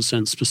Hanaho's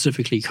and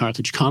specifically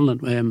Carthage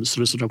Conlon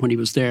solicitor when he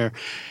was there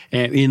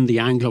in the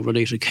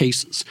Anglo-related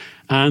cases.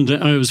 And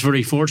I was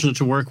very fortunate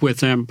to work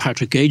with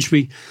Patrick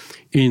Gageby.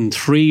 In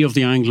 3 of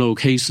the Anglo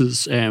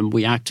cases,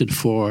 we acted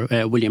for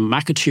William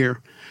McAteer,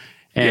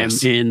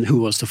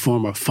 who was the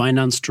former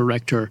finance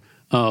director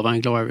of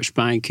Anglo-Irish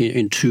Bank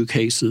in 2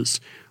 cases.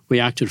 We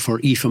acted for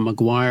Aoife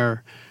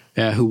Maguire,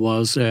 who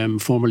was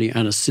formerly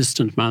an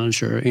assistant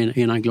manager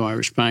in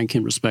Anglo-Irish Bank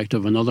in respect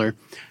of another.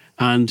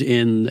 And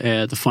in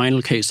the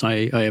final case,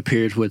 I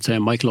appeared with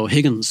Michael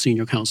O'Higgins,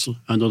 senior counsel,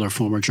 another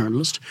former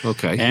journalist.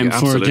 Okay,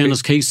 for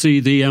Dennis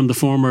Casey, the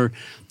former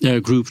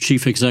group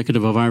chief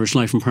executive of Irish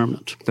Life and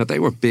Permanent. Now, they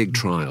were big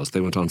trials. They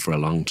went on for a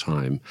long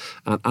time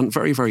and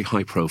very, very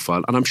high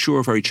profile. And I'm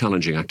sure very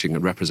challenging acting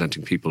and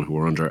representing people who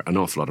were under an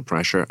awful lot of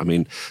pressure. I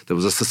mean, there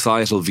was a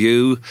societal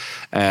view.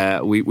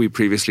 We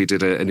previously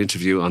did an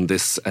interview on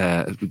this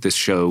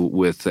show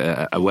with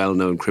a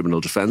well-known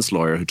criminal defence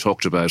lawyer who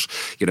talked about,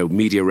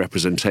 media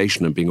representation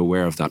and being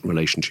aware of that in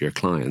relation to your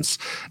clients.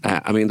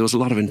 I mean, there was a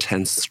lot of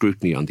intense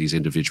scrutiny on these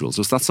individuals.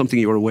 Was that something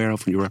you were aware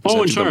of when you were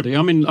representing them? Oh, entirely.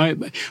 I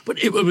mean,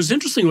 but it was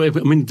interesting. I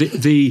mean,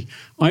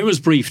 I was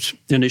briefed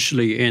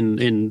initially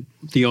in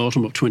the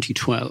autumn of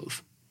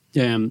 2012.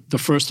 The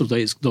first of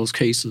those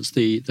cases,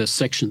 the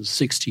Section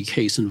 60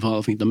 case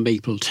involving the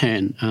Maple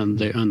 10 and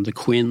the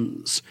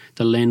Quins,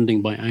 the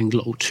lending by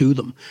Anglo to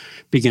them,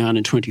 began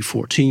in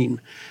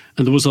 2014.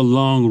 And there was a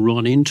long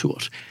run into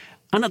it.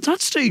 And at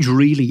that stage,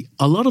 really,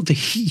 a lot of the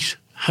heat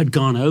had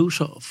gone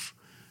out of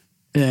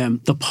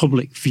the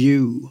public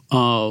view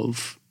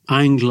of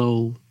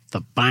Anglo, the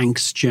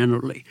banks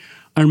generally.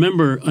 I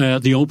remember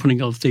the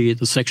opening of the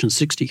Section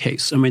 60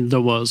 case. I mean, there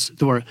was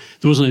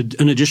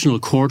an additional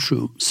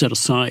courtroom set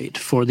aside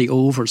for the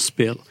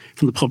overspill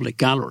from the public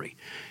gallery.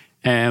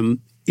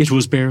 It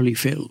was barely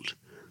filled.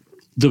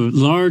 The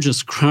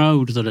largest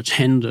crowd that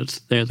attended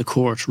the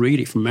court,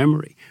 really, from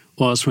memory,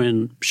 was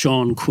when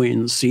Sean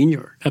Quinn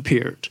Sr.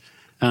 appeared,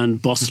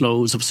 and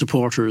busloads of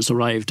supporters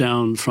arrived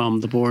down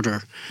from the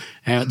border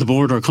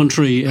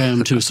country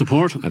to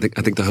support him. I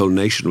think the whole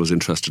nation was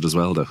interested as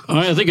well, though.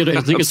 I think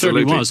it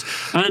certainly was.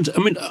 And I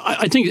mean,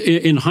 I think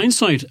in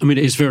hindsight, I mean,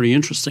 it's very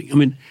interesting. I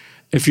mean,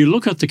 if you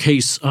look at the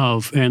case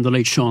of the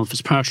late Sean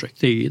Fitzpatrick,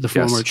 the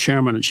former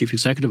chairman and chief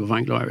executive of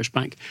Anglo-Irish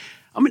Bank,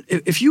 I mean,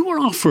 if you were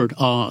offered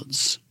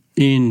odds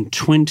in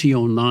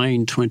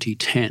 2009,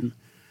 2010,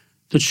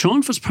 that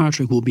Sean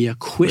Fitzpatrick will be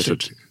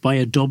acquitted by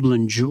a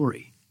Dublin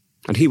jury.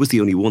 And he was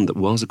the only one that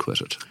was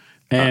acquitted.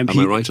 Am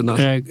I right on that?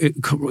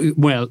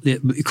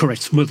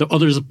 Correct. Well, the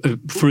others,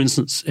 for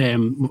instance,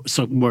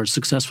 were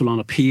successful on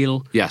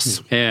appeal.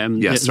 Yes.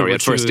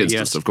 At first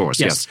instance, of course.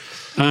 Yes.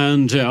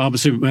 And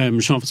obviously,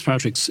 Sean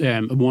Fitzpatrick's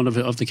one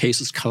of the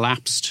cases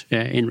collapsed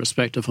in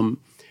respect of him,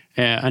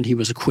 and he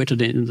was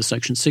acquitted in the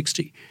Section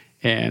 60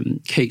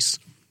 case.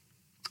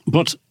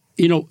 But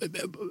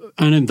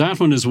and in that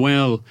one as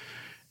well,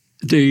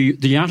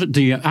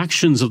 the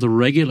actions of the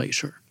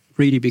regulator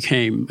really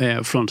became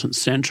front and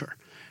centre.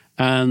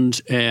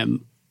 And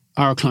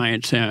our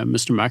client,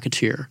 Mr.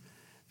 McAteer,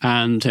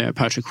 and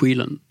Patrick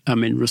Whelan,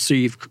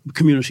 received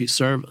community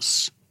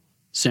service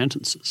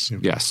sentences.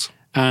 Yes.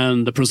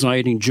 And the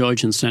presiding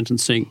judge in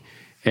sentencing,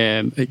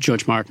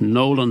 Judge Martin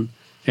Nolan,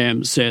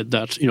 said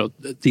that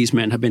these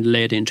men have been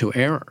led into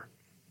error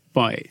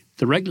by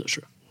the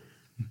regulator.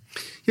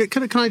 Yeah,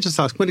 can I just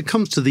ask, when it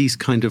comes to these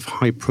kind of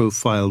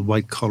high-profile,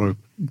 white-collar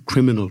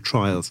criminal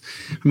trials,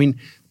 I mean,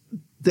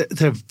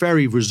 they're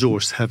very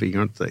resource-heavy,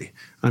 aren't they?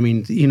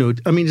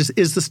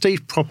 Is the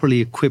state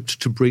properly equipped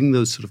to bring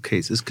those sort of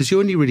cases? Because you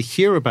only really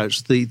hear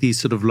about these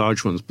sort of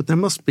large ones, but there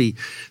must be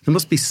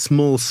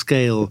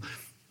small-scale,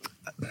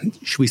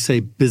 should we say,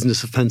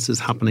 business offences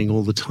happening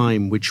all the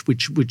time, which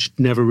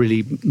never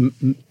really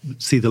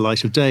see the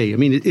light of day. I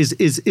mean,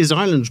 is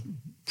Ireland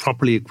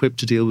properly equipped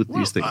to deal with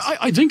these things?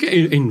 I think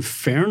in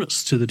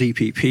fairness to the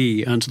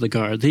DPP and to the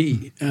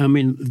Gardaí, I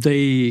mean,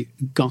 they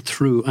got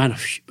through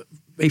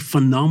a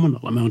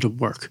phenomenal amount of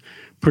work,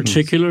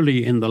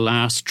 particularly in the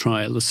last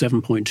trial, the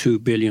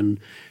 7.2 billion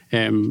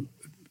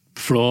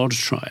fraud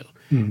trial,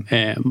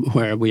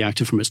 where we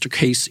acted for Mr.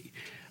 Casey.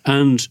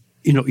 And,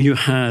 you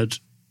had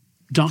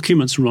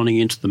documents running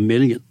into the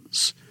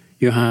millions.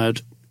 You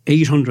had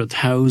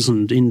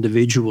 800,000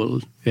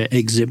 individual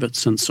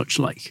exhibits and such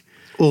like.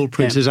 All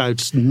printed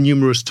out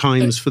numerous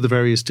times for the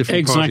various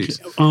different parties.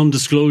 Exactly. On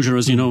disclosure,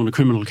 as you know, in a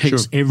criminal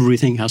case,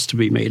 everything has to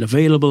be made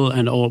available,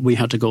 and we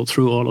had to go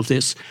through all of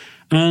this.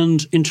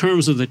 And in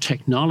terms of the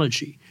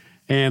technology,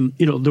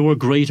 there were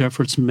great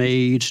efforts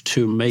made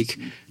to make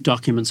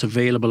documents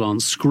available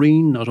on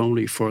screen, not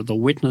only for the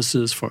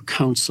witnesses, for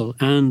counsel,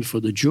 and for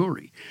the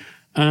jury.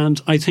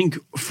 And I think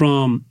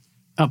from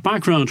a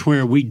background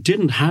where we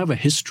didn't have a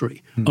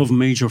history of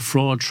major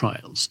fraud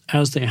trials,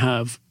 as they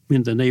have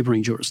in the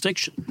neighbouring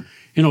jurisdiction,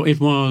 it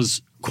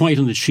was quite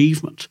an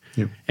achievement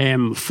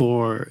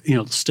for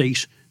the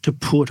state to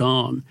put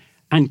on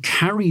and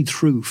carry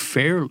through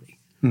fairly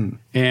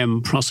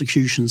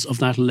prosecutions of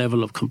that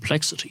level of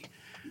complexity.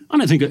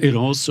 And I think it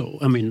also,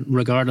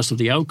 regardless of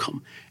the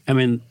outcome,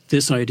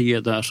 this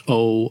idea that,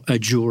 a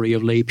jury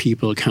of lay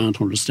people can't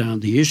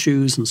understand the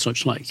issues and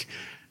such like,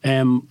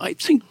 I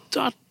think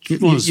that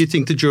was... You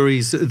think the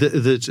juries,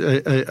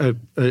 that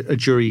a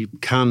jury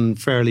can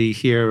fairly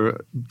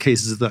hear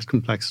cases of that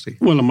complexity?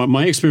 Well,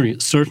 my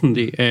experience,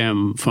 certainly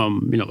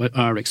from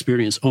our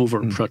experience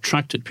over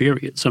protracted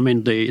periods, the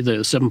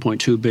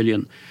 7.2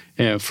 billion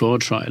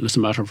fraud trial, as a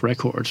matter of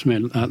record,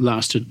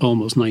 lasted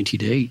almost 90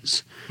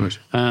 days. Right.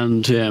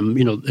 And,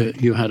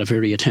 you had a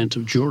very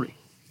attentive jury.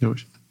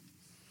 Right.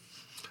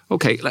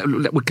 Okay,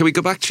 can we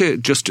go back to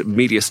just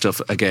media stuff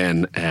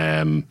again?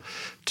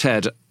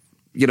 Ted,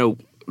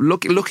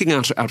 looking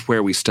at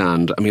where we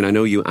stand, I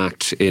know you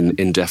act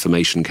in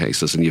defamation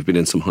cases, and you've been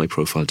in some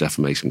high-profile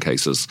defamation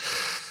cases.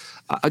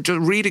 Just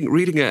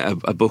reading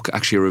a book,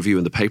 actually a review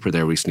in the paper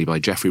there recently by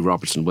Geoffrey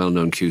Robertson,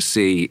 well-known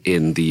QC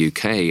in the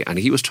UK, and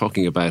he was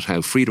talking about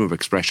how freedom of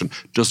expression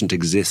doesn't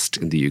exist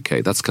in the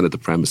UK. That's kind of the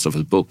premise of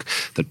his book,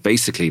 that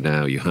basically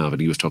now you have,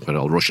 and he was talking about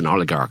all Russian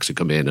oligarchs who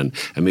come in and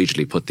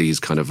immediately put these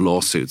kind of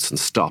lawsuits and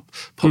stop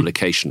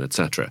publication,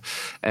 etc.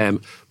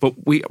 But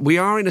we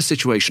are in a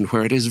situation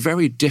where it is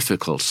very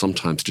difficult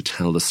sometimes to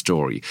tell the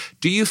story.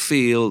 Do you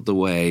feel the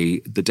way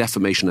the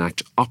Defamation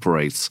Act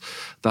operates,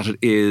 that it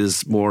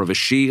is more of a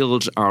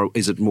shield, or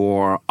is it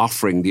more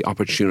offering the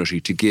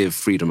opportunity to give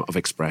freedom of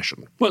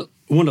expression? Well,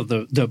 one of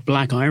the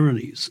black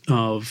ironies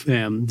of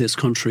this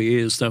country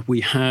is that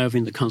we have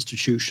in the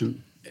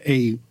Constitution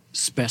a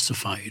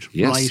specified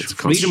right,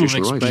 freedom of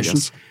expression.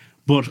 Right,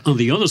 but on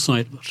the other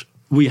side of it,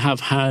 we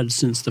have had,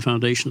 since the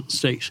foundation of the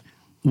state,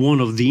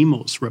 one of the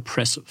most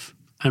repressive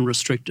and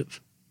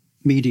restrictive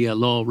media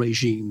law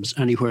regimes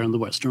anywhere in the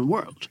Western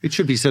world. It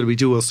should be said we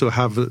do also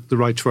have the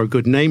right to our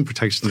good name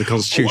protected in the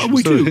Constitution.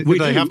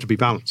 They have to be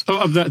balanced.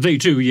 They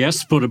do,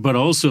 yes, but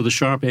also the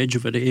sharp edge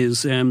of it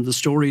is the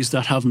stories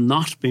that have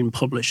not been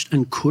published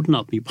and could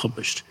not be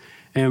published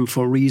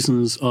for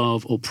reasons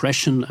of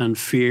oppression and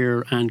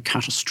fear and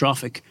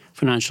catastrophic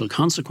financial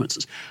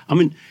consequences. I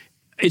mean,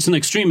 it's an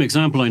extreme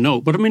example, I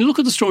know, but I mean, look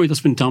at the story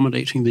that's been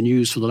dominating the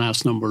news for the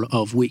last number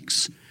of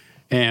weeks.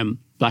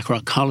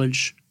 Blackrock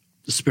College,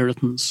 the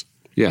Spiritans.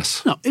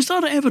 Yes. Now, is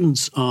that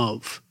evidence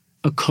of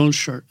a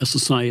culture, a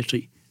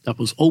society that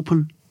was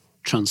open,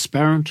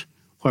 transparent,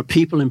 where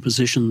people in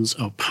positions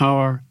of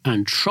power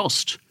and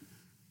trust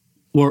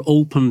were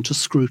open to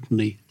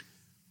scrutiny?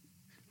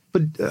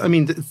 But, I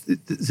mean,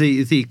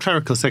 the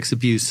clerical sex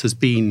abuse has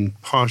been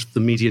part of the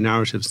media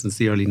narrative since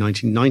the early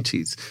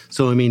 1990s.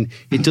 So, I mean,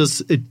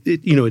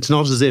 it's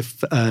not as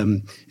if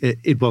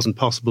it wasn't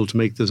possible to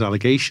make those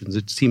allegations.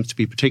 It seems to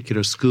be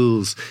particular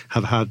schools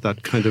have had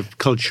that kind of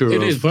culture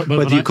but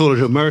whether you call it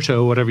omerta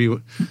or whatever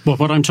you... But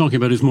what I'm talking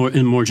about is more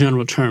in more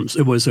general terms.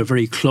 It was a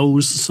very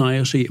closed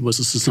society. It was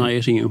a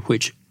society in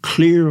which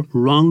clear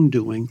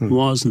wrongdoing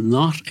was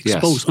not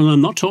exposed. Yes. And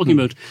I'm not talking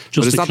about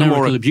just the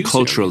clerical abuse. Is that more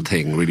a cultural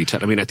thing, really?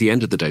 I mean, at the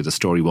end of the day, the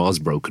story was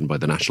broken by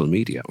the national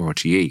media,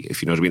 RTE,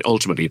 if you know what I mean.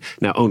 Ultimately,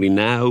 only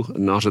now,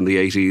 not in the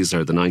 80s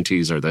or the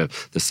 90s or the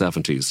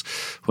 70s,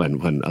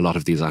 when a lot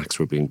of these acts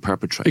were being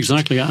perpetrated.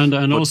 Exactly, and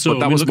also...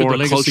 But that was more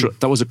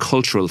a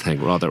cultural thing,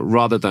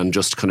 rather than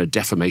just kind of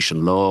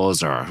defamation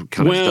laws or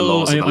kind of the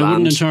laws of the land. I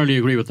wouldn't entirely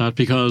agree with that,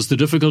 because the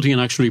difficulty in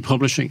actually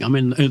publishing... I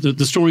mean,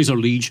 the stories are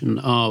legion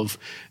of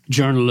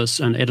journalists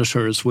and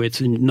editors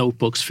with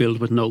notebooks filled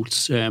with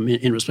notes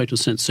in respect of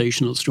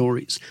sensational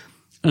stories.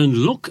 And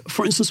look,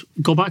 for instance,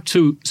 go back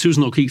to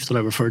Susan O'Keefe that I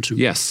referred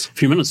to a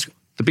few minutes ago.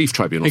 The Beef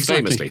Tribunal,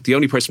 famously. The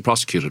only person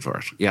prosecuted for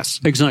it, yes.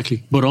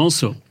 Exactly. But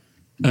also,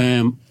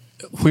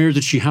 where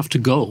did she have to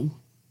go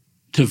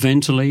to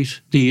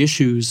ventilate the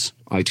issues?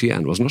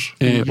 ITN, wasn't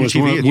it? It was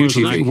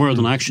World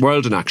in Action.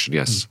 World in Action,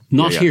 yes.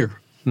 Not here.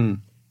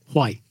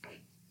 Why?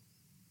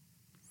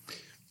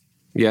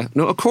 Yeah,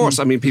 no, of course.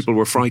 I mean, people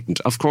were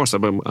frightened. Of course,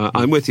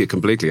 I'm with you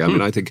completely. I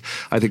mean, I think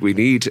we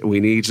need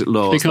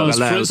laws that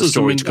allow the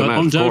story to come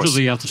out.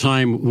 Undoubtedly, at the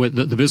time, with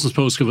the Business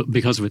Post,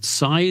 because of its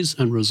size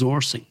and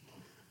resourcing,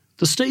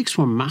 the stakes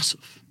were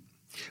massive.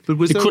 But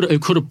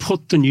it could have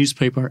put the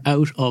newspaper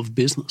out of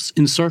business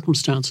in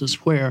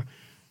circumstances where,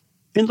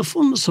 in the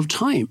fullness of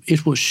time,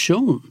 it was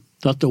shown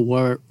that there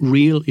were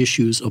real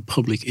issues of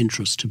public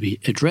interest to be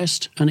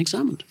addressed and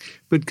examined.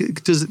 But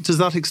does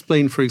that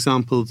explain, for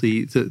example,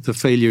 the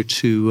failure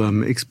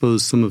to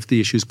expose some of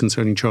the issues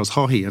concerning Charles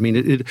Haughey? I mean,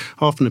 it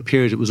often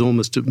appeared it was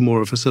almost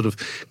more of a sort of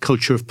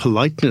culture of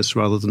politeness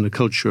rather than a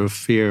culture of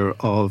fear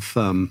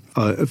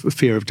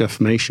of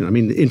defamation. I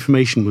mean, the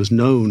information was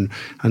known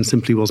and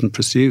simply wasn't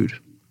pursued.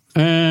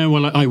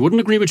 Well, I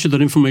wouldn't agree with you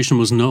that information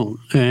was known.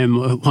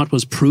 What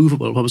was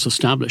provable, what was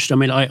established. I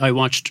mean, I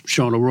watched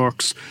Sean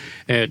O'Rourke's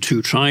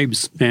Two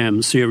Tribes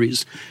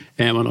series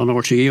on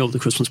RTE over the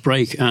Christmas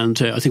break,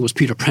 and I think it was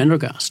Peter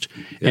Prendergast.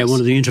 One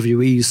of the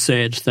interviewees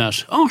said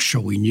that,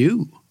 sure, we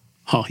knew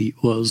Haughey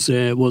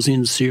was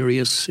in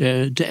serious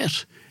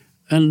debt.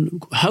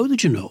 And how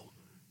did you know?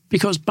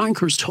 Because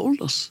bankers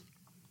told us.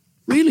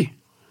 Really?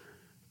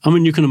 I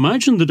mean, you can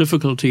imagine the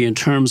difficulty in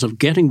terms of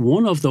getting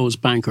one of those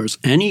bankers,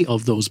 any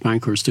of those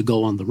bankers, to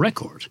go on the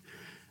record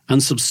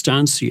and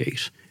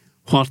substantiate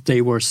what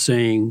they were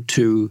saying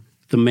to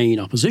the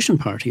main opposition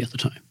party at the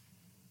time.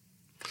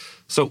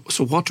 So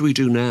what do we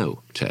do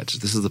now, Ted?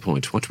 This is the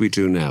point. What do we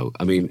do now?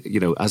 I mean,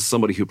 as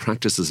somebody who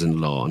practices in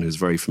law and who's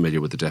very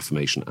familiar with the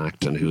Defamation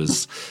Act and who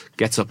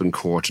gets up in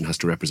court and has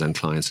to represent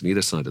clients on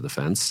either side of the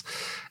fence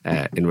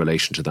in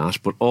relation to that,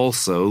 but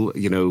also,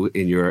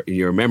 in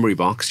your memory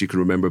box, you can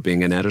remember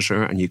being an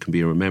editor and you can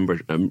remember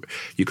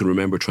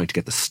trying to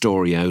get the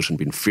story out and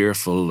being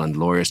fearful and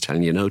lawyers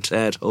telling you, no,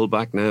 Ted, hold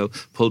back now,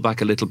 pull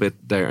back a little bit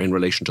there in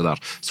relation to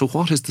that. So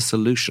what is the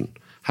solution?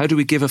 How do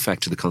we give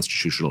effect to the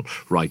constitutional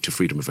right to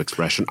freedom of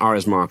expression, or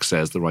as Mark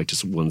says, the right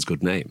to one's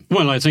good name?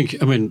 Well,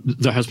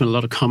 there has been a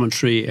lot of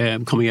commentary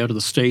coming out of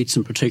the States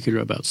in particular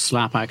about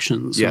slap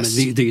actions. Yes.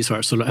 I mean, these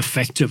are sort of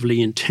effectively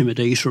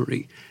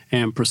intimidatory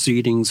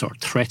proceedings or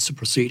threats of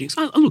proceedings.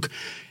 And look,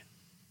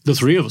 the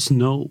three of us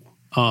know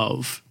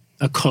of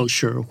a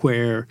culture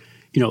where,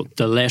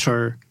 the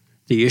letter,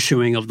 the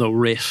issuing of the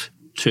writ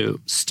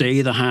to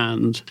stay the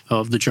hand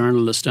of the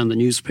journalist and the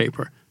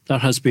newspaper,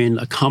 that has been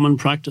a common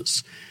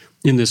practice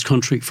in this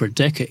country for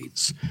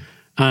decades.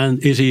 And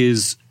it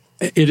is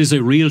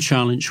a real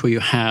challenge where you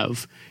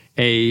have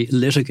a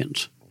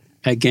litigant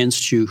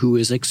against you who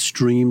is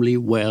extremely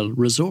well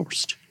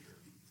resourced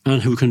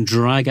and who can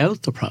drag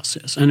out the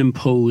process and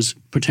impose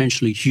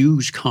potentially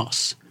huge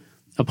costs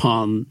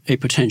upon a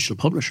potential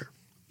publisher.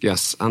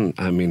 Yes, and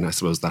I mean, I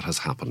suppose that has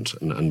happened,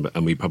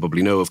 and we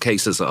probably know of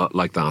cases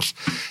like that.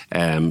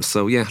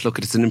 So yeah, look,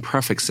 it's an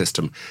imperfect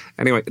system.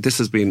 Anyway, this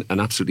has been an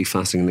absolutely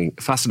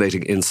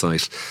fascinating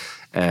insight,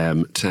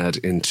 Ted,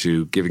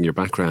 into giving your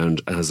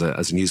background as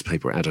a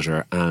newspaper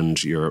editor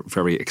and your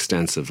very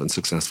extensive and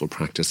successful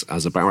practice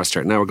as a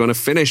barrister. Now we're going to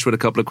finish with a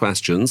couple of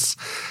questions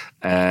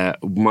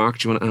Mark,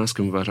 do you want to ask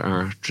him about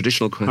our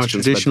traditional questions?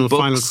 Our traditional about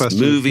books, final question,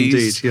 movies,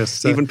 indeed,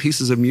 yes. even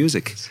pieces of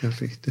music.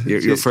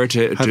 You referred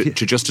to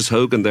Justice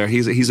Hogan there.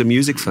 He's a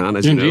music fan,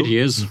 as you know. Indeed, he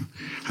is.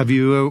 Have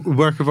you a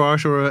work of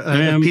art or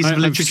a piece of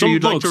literature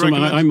you'd like to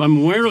recommend? I'm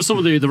aware of some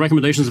of the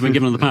recommendations that have been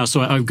given in the past,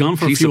 so I've gone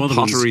for a few other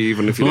ones. Pottery,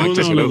 even if you like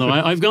to. No.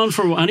 I've gone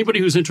for anybody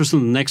who's interested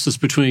in the nexus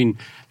between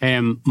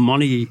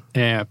money,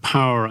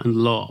 power, and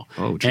law.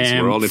 Oh, geez,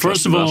 we're all interested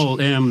first of all,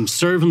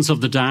 Servants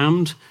of the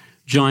Damned,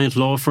 Giant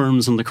Law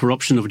Firms and the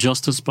Corruption of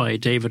Justice by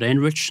David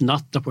Enrich.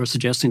 Not that we're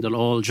suggesting that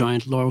all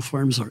giant law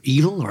firms are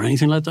evil or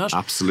anything like that.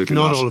 Absolutely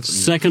not. All of them.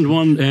 Second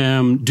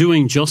one,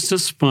 Doing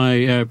Justice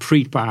by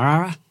Preet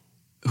Bharara,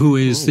 who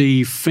is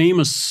the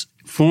famous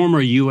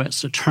former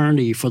U.S.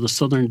 attorney for the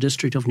Southern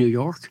District of New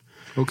York.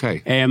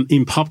 Okay.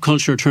 In pop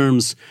culture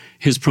terms,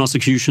 his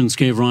prosecutions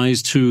gave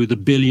rise to the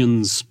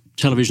Billions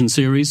television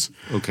series.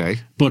 Okay.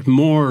 But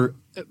more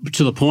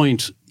to the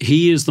point,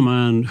 he is the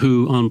man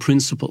who, on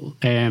principle,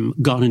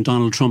 got in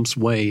Donald Trump's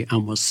way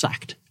and was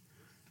sacked.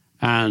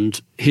 And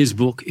his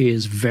book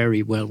is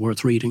very well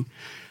worth reading.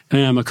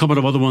 A couple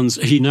of other ones.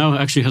 He now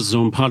actually has his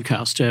own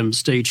podcast.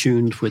 Stay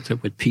tuned with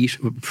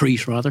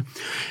Preet, rather.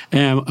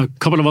 A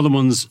couple of other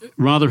ones.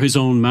 Rather his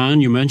own man.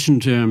 You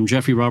mentioned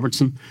Jeffrey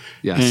Robertson.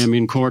 Yes.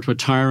 In Court with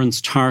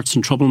Tyrants, Tarts,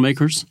 and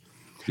Troublemakers.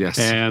 Yes.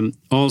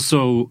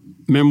 Also,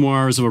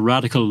 Memoirs of a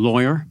Radical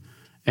Lawyer.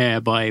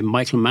 By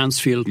Michael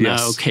Mansfield, now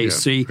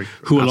KC,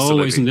 who will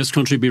always in this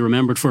country be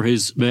remembered for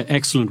his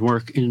excellent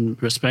work in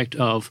respect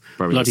of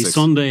Bloody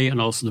Sunday and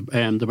also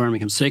the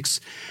Birmingham Six.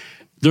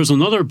 There's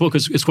another book,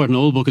 it's quite an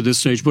old book at this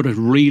stage, but it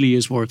really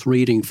is worth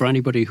reading for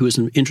anybody who is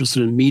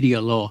interested in media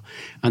law,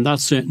 and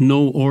that's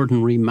No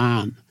Ordinary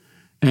Man,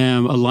 A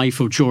Life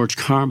of George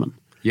Carman.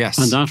 Yes.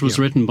 And that was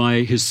written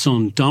by his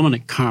son,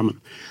 Dominic Carman.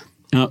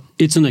 Now,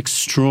 it's an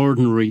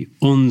extraordinary,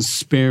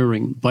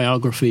 unsparing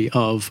biography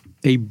of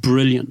a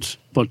brilliant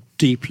but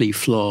deeply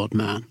flawed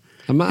man.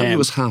 A man who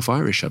was half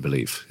Irish, I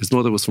believe. His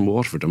mother was from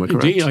Waterford, am I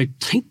correct? Indeed, I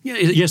think,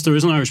 yes, there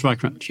is an Irish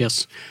background,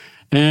 yes.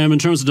 In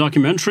terms of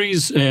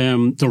documentaries,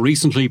 the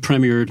recently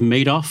premiered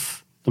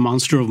Madoff, The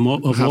Monster of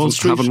Wall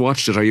Street. Haven't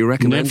watched it. Are you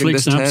recommending Netflix,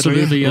 this, Ted?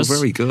 absolutely, yes. Oh,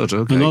 very good,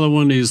 okay. Another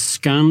one is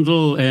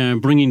Scandal,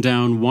 bringing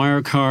down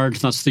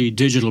Wirecard. That's the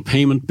digital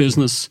payment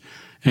business.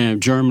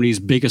 Germany's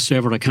biggest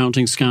ever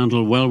accounting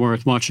scandal, well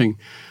worth watching.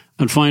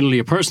 And finally,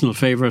 a personal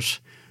favourite,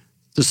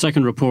 the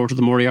second report of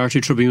the Moriarty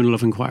Tribunal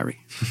of Inquiry.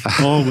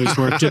 Always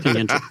worth dipping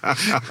into.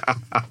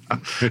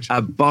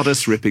 A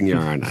bodice-ripping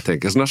yarn, I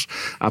think, isn't it?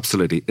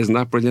 Absolutely. Isn't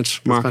that brilliant?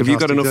 Mark, have you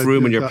got enough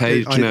room on your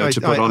page now to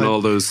put on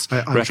all those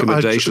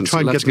recommendations?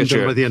 I'll try and get them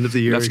done by the end of the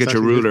year. You have to get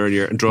your ruler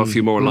and draw a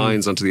few more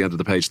lines onto the end of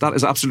the page. That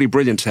is absolutely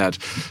brilliant, Ted.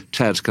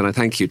 Ted, can I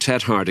thank you?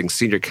 Ted Harding,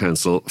 Senior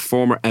Counsel,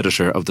 former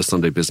editor of the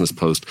Sunday Business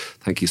Post.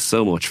 Thank you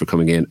so much for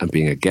coming in and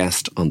being a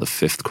guest on the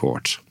Fifth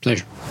Court.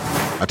 Pleasure.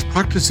 At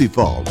Practice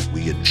Evolve,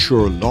 we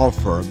ensure law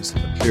firms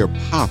have a clear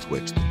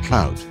pathway to the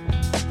cloud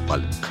while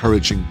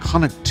encouraging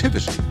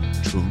connectivity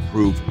to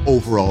improve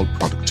overall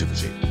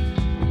productivity.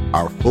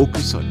 Our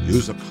focus on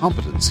user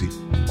competency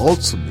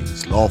also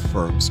means law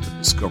firms can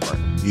discover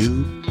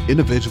new,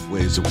 innovative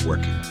ways of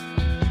working.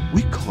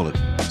 We call it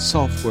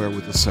software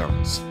with a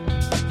service.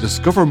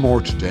 Discover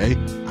more today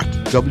at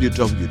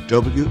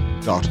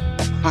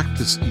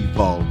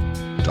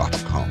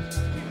www.practiceevolve.com.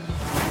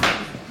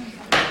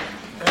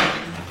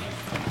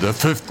 The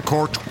Fifth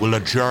Court will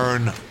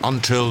adjourn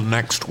until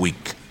next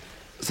week.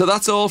 So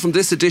that's all from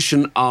this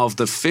edition of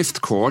The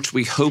Fifth Court.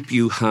 We hope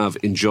you have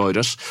enjoyed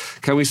it.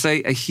 Can we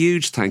say a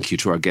huge thank you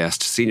to our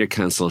guest, Senior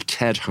Counsel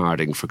Ted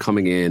Harding, for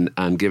coming in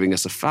and giving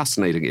us a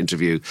fascinating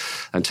interview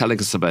and telling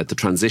us about the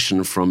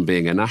transition from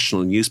being a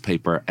national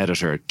newspaper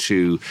editor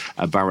to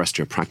a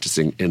barrister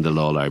practicing in the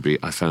law library.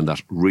 I found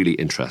that really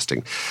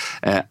interesting.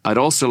 I'd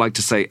also like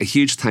to say a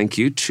huge thank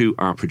you to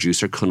our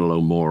producer, Conal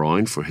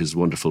O'Moroyne, for his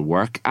wonderful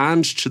work,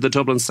 and to the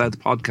Dublin South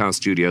Podcast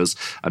Studios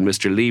and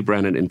Mr. Lee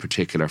Brennan in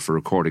particular for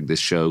recording this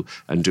show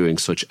and doing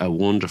such a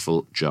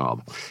wonderful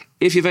job.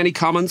 If you have any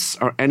comments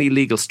or any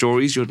legal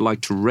stories you'd like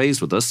to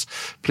raise with us,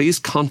 please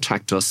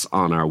contact us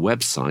on our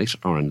website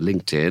or on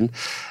LinkedIn.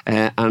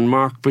 And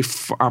Mark,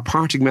 our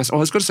parting message, I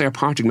was going to say our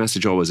parting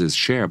message always is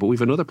share, but we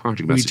have another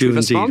parting message. We do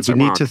indeed. Sponsor, we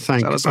need Mark. to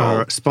thank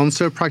our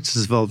sponsor,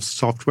 Practice Evolve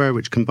Software,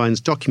 which combines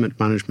document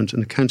management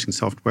and accounting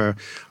software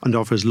and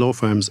offers law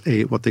firms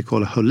what they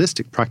call a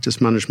holistic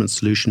practice management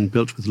solution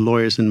built with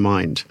lawyers in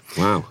mind.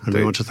 Wow. And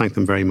we want to thank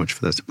them very much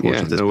for their support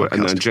of this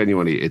podcast. And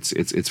genuinely,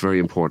 it's very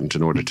important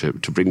in order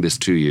to bring this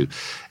to you.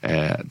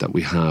 That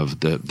we have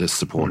the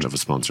support of a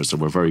sponsor, so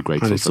we're very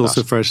grateful for that. And it's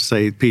also fair to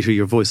say, Peter,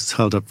 your voice is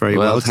held up very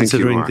well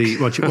considering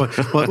what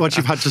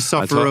you've had to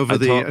suffer over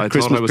the Christmas period. I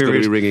thought I was going to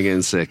be ringing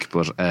in sick,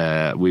 but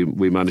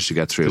we managed to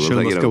get through. The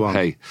show must go on.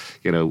 Hey,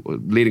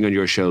 leaning on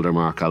your shoulder,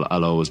 Mark,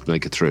 I'll always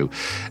make it through.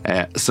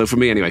 So for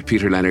me anyway,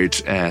 Peter Leonard.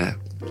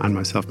 And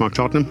myself, Mark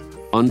Tottenham.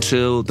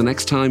 Until the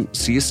next time,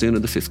 see you soon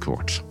in the Fifth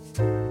Court.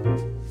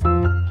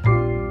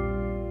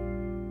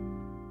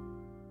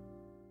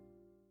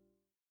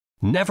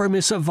 Never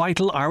miss a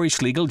vital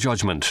Irish legal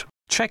judgment.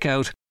 Check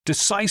out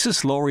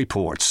Decisis Law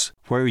Reports,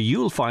 where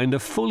you'll find a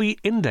fully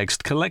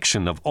indexed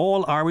collection of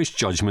all Irish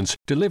judgments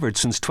delivered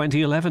since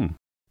 2011.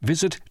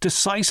 Visit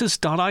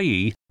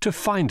decisis.ie to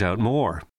find out more.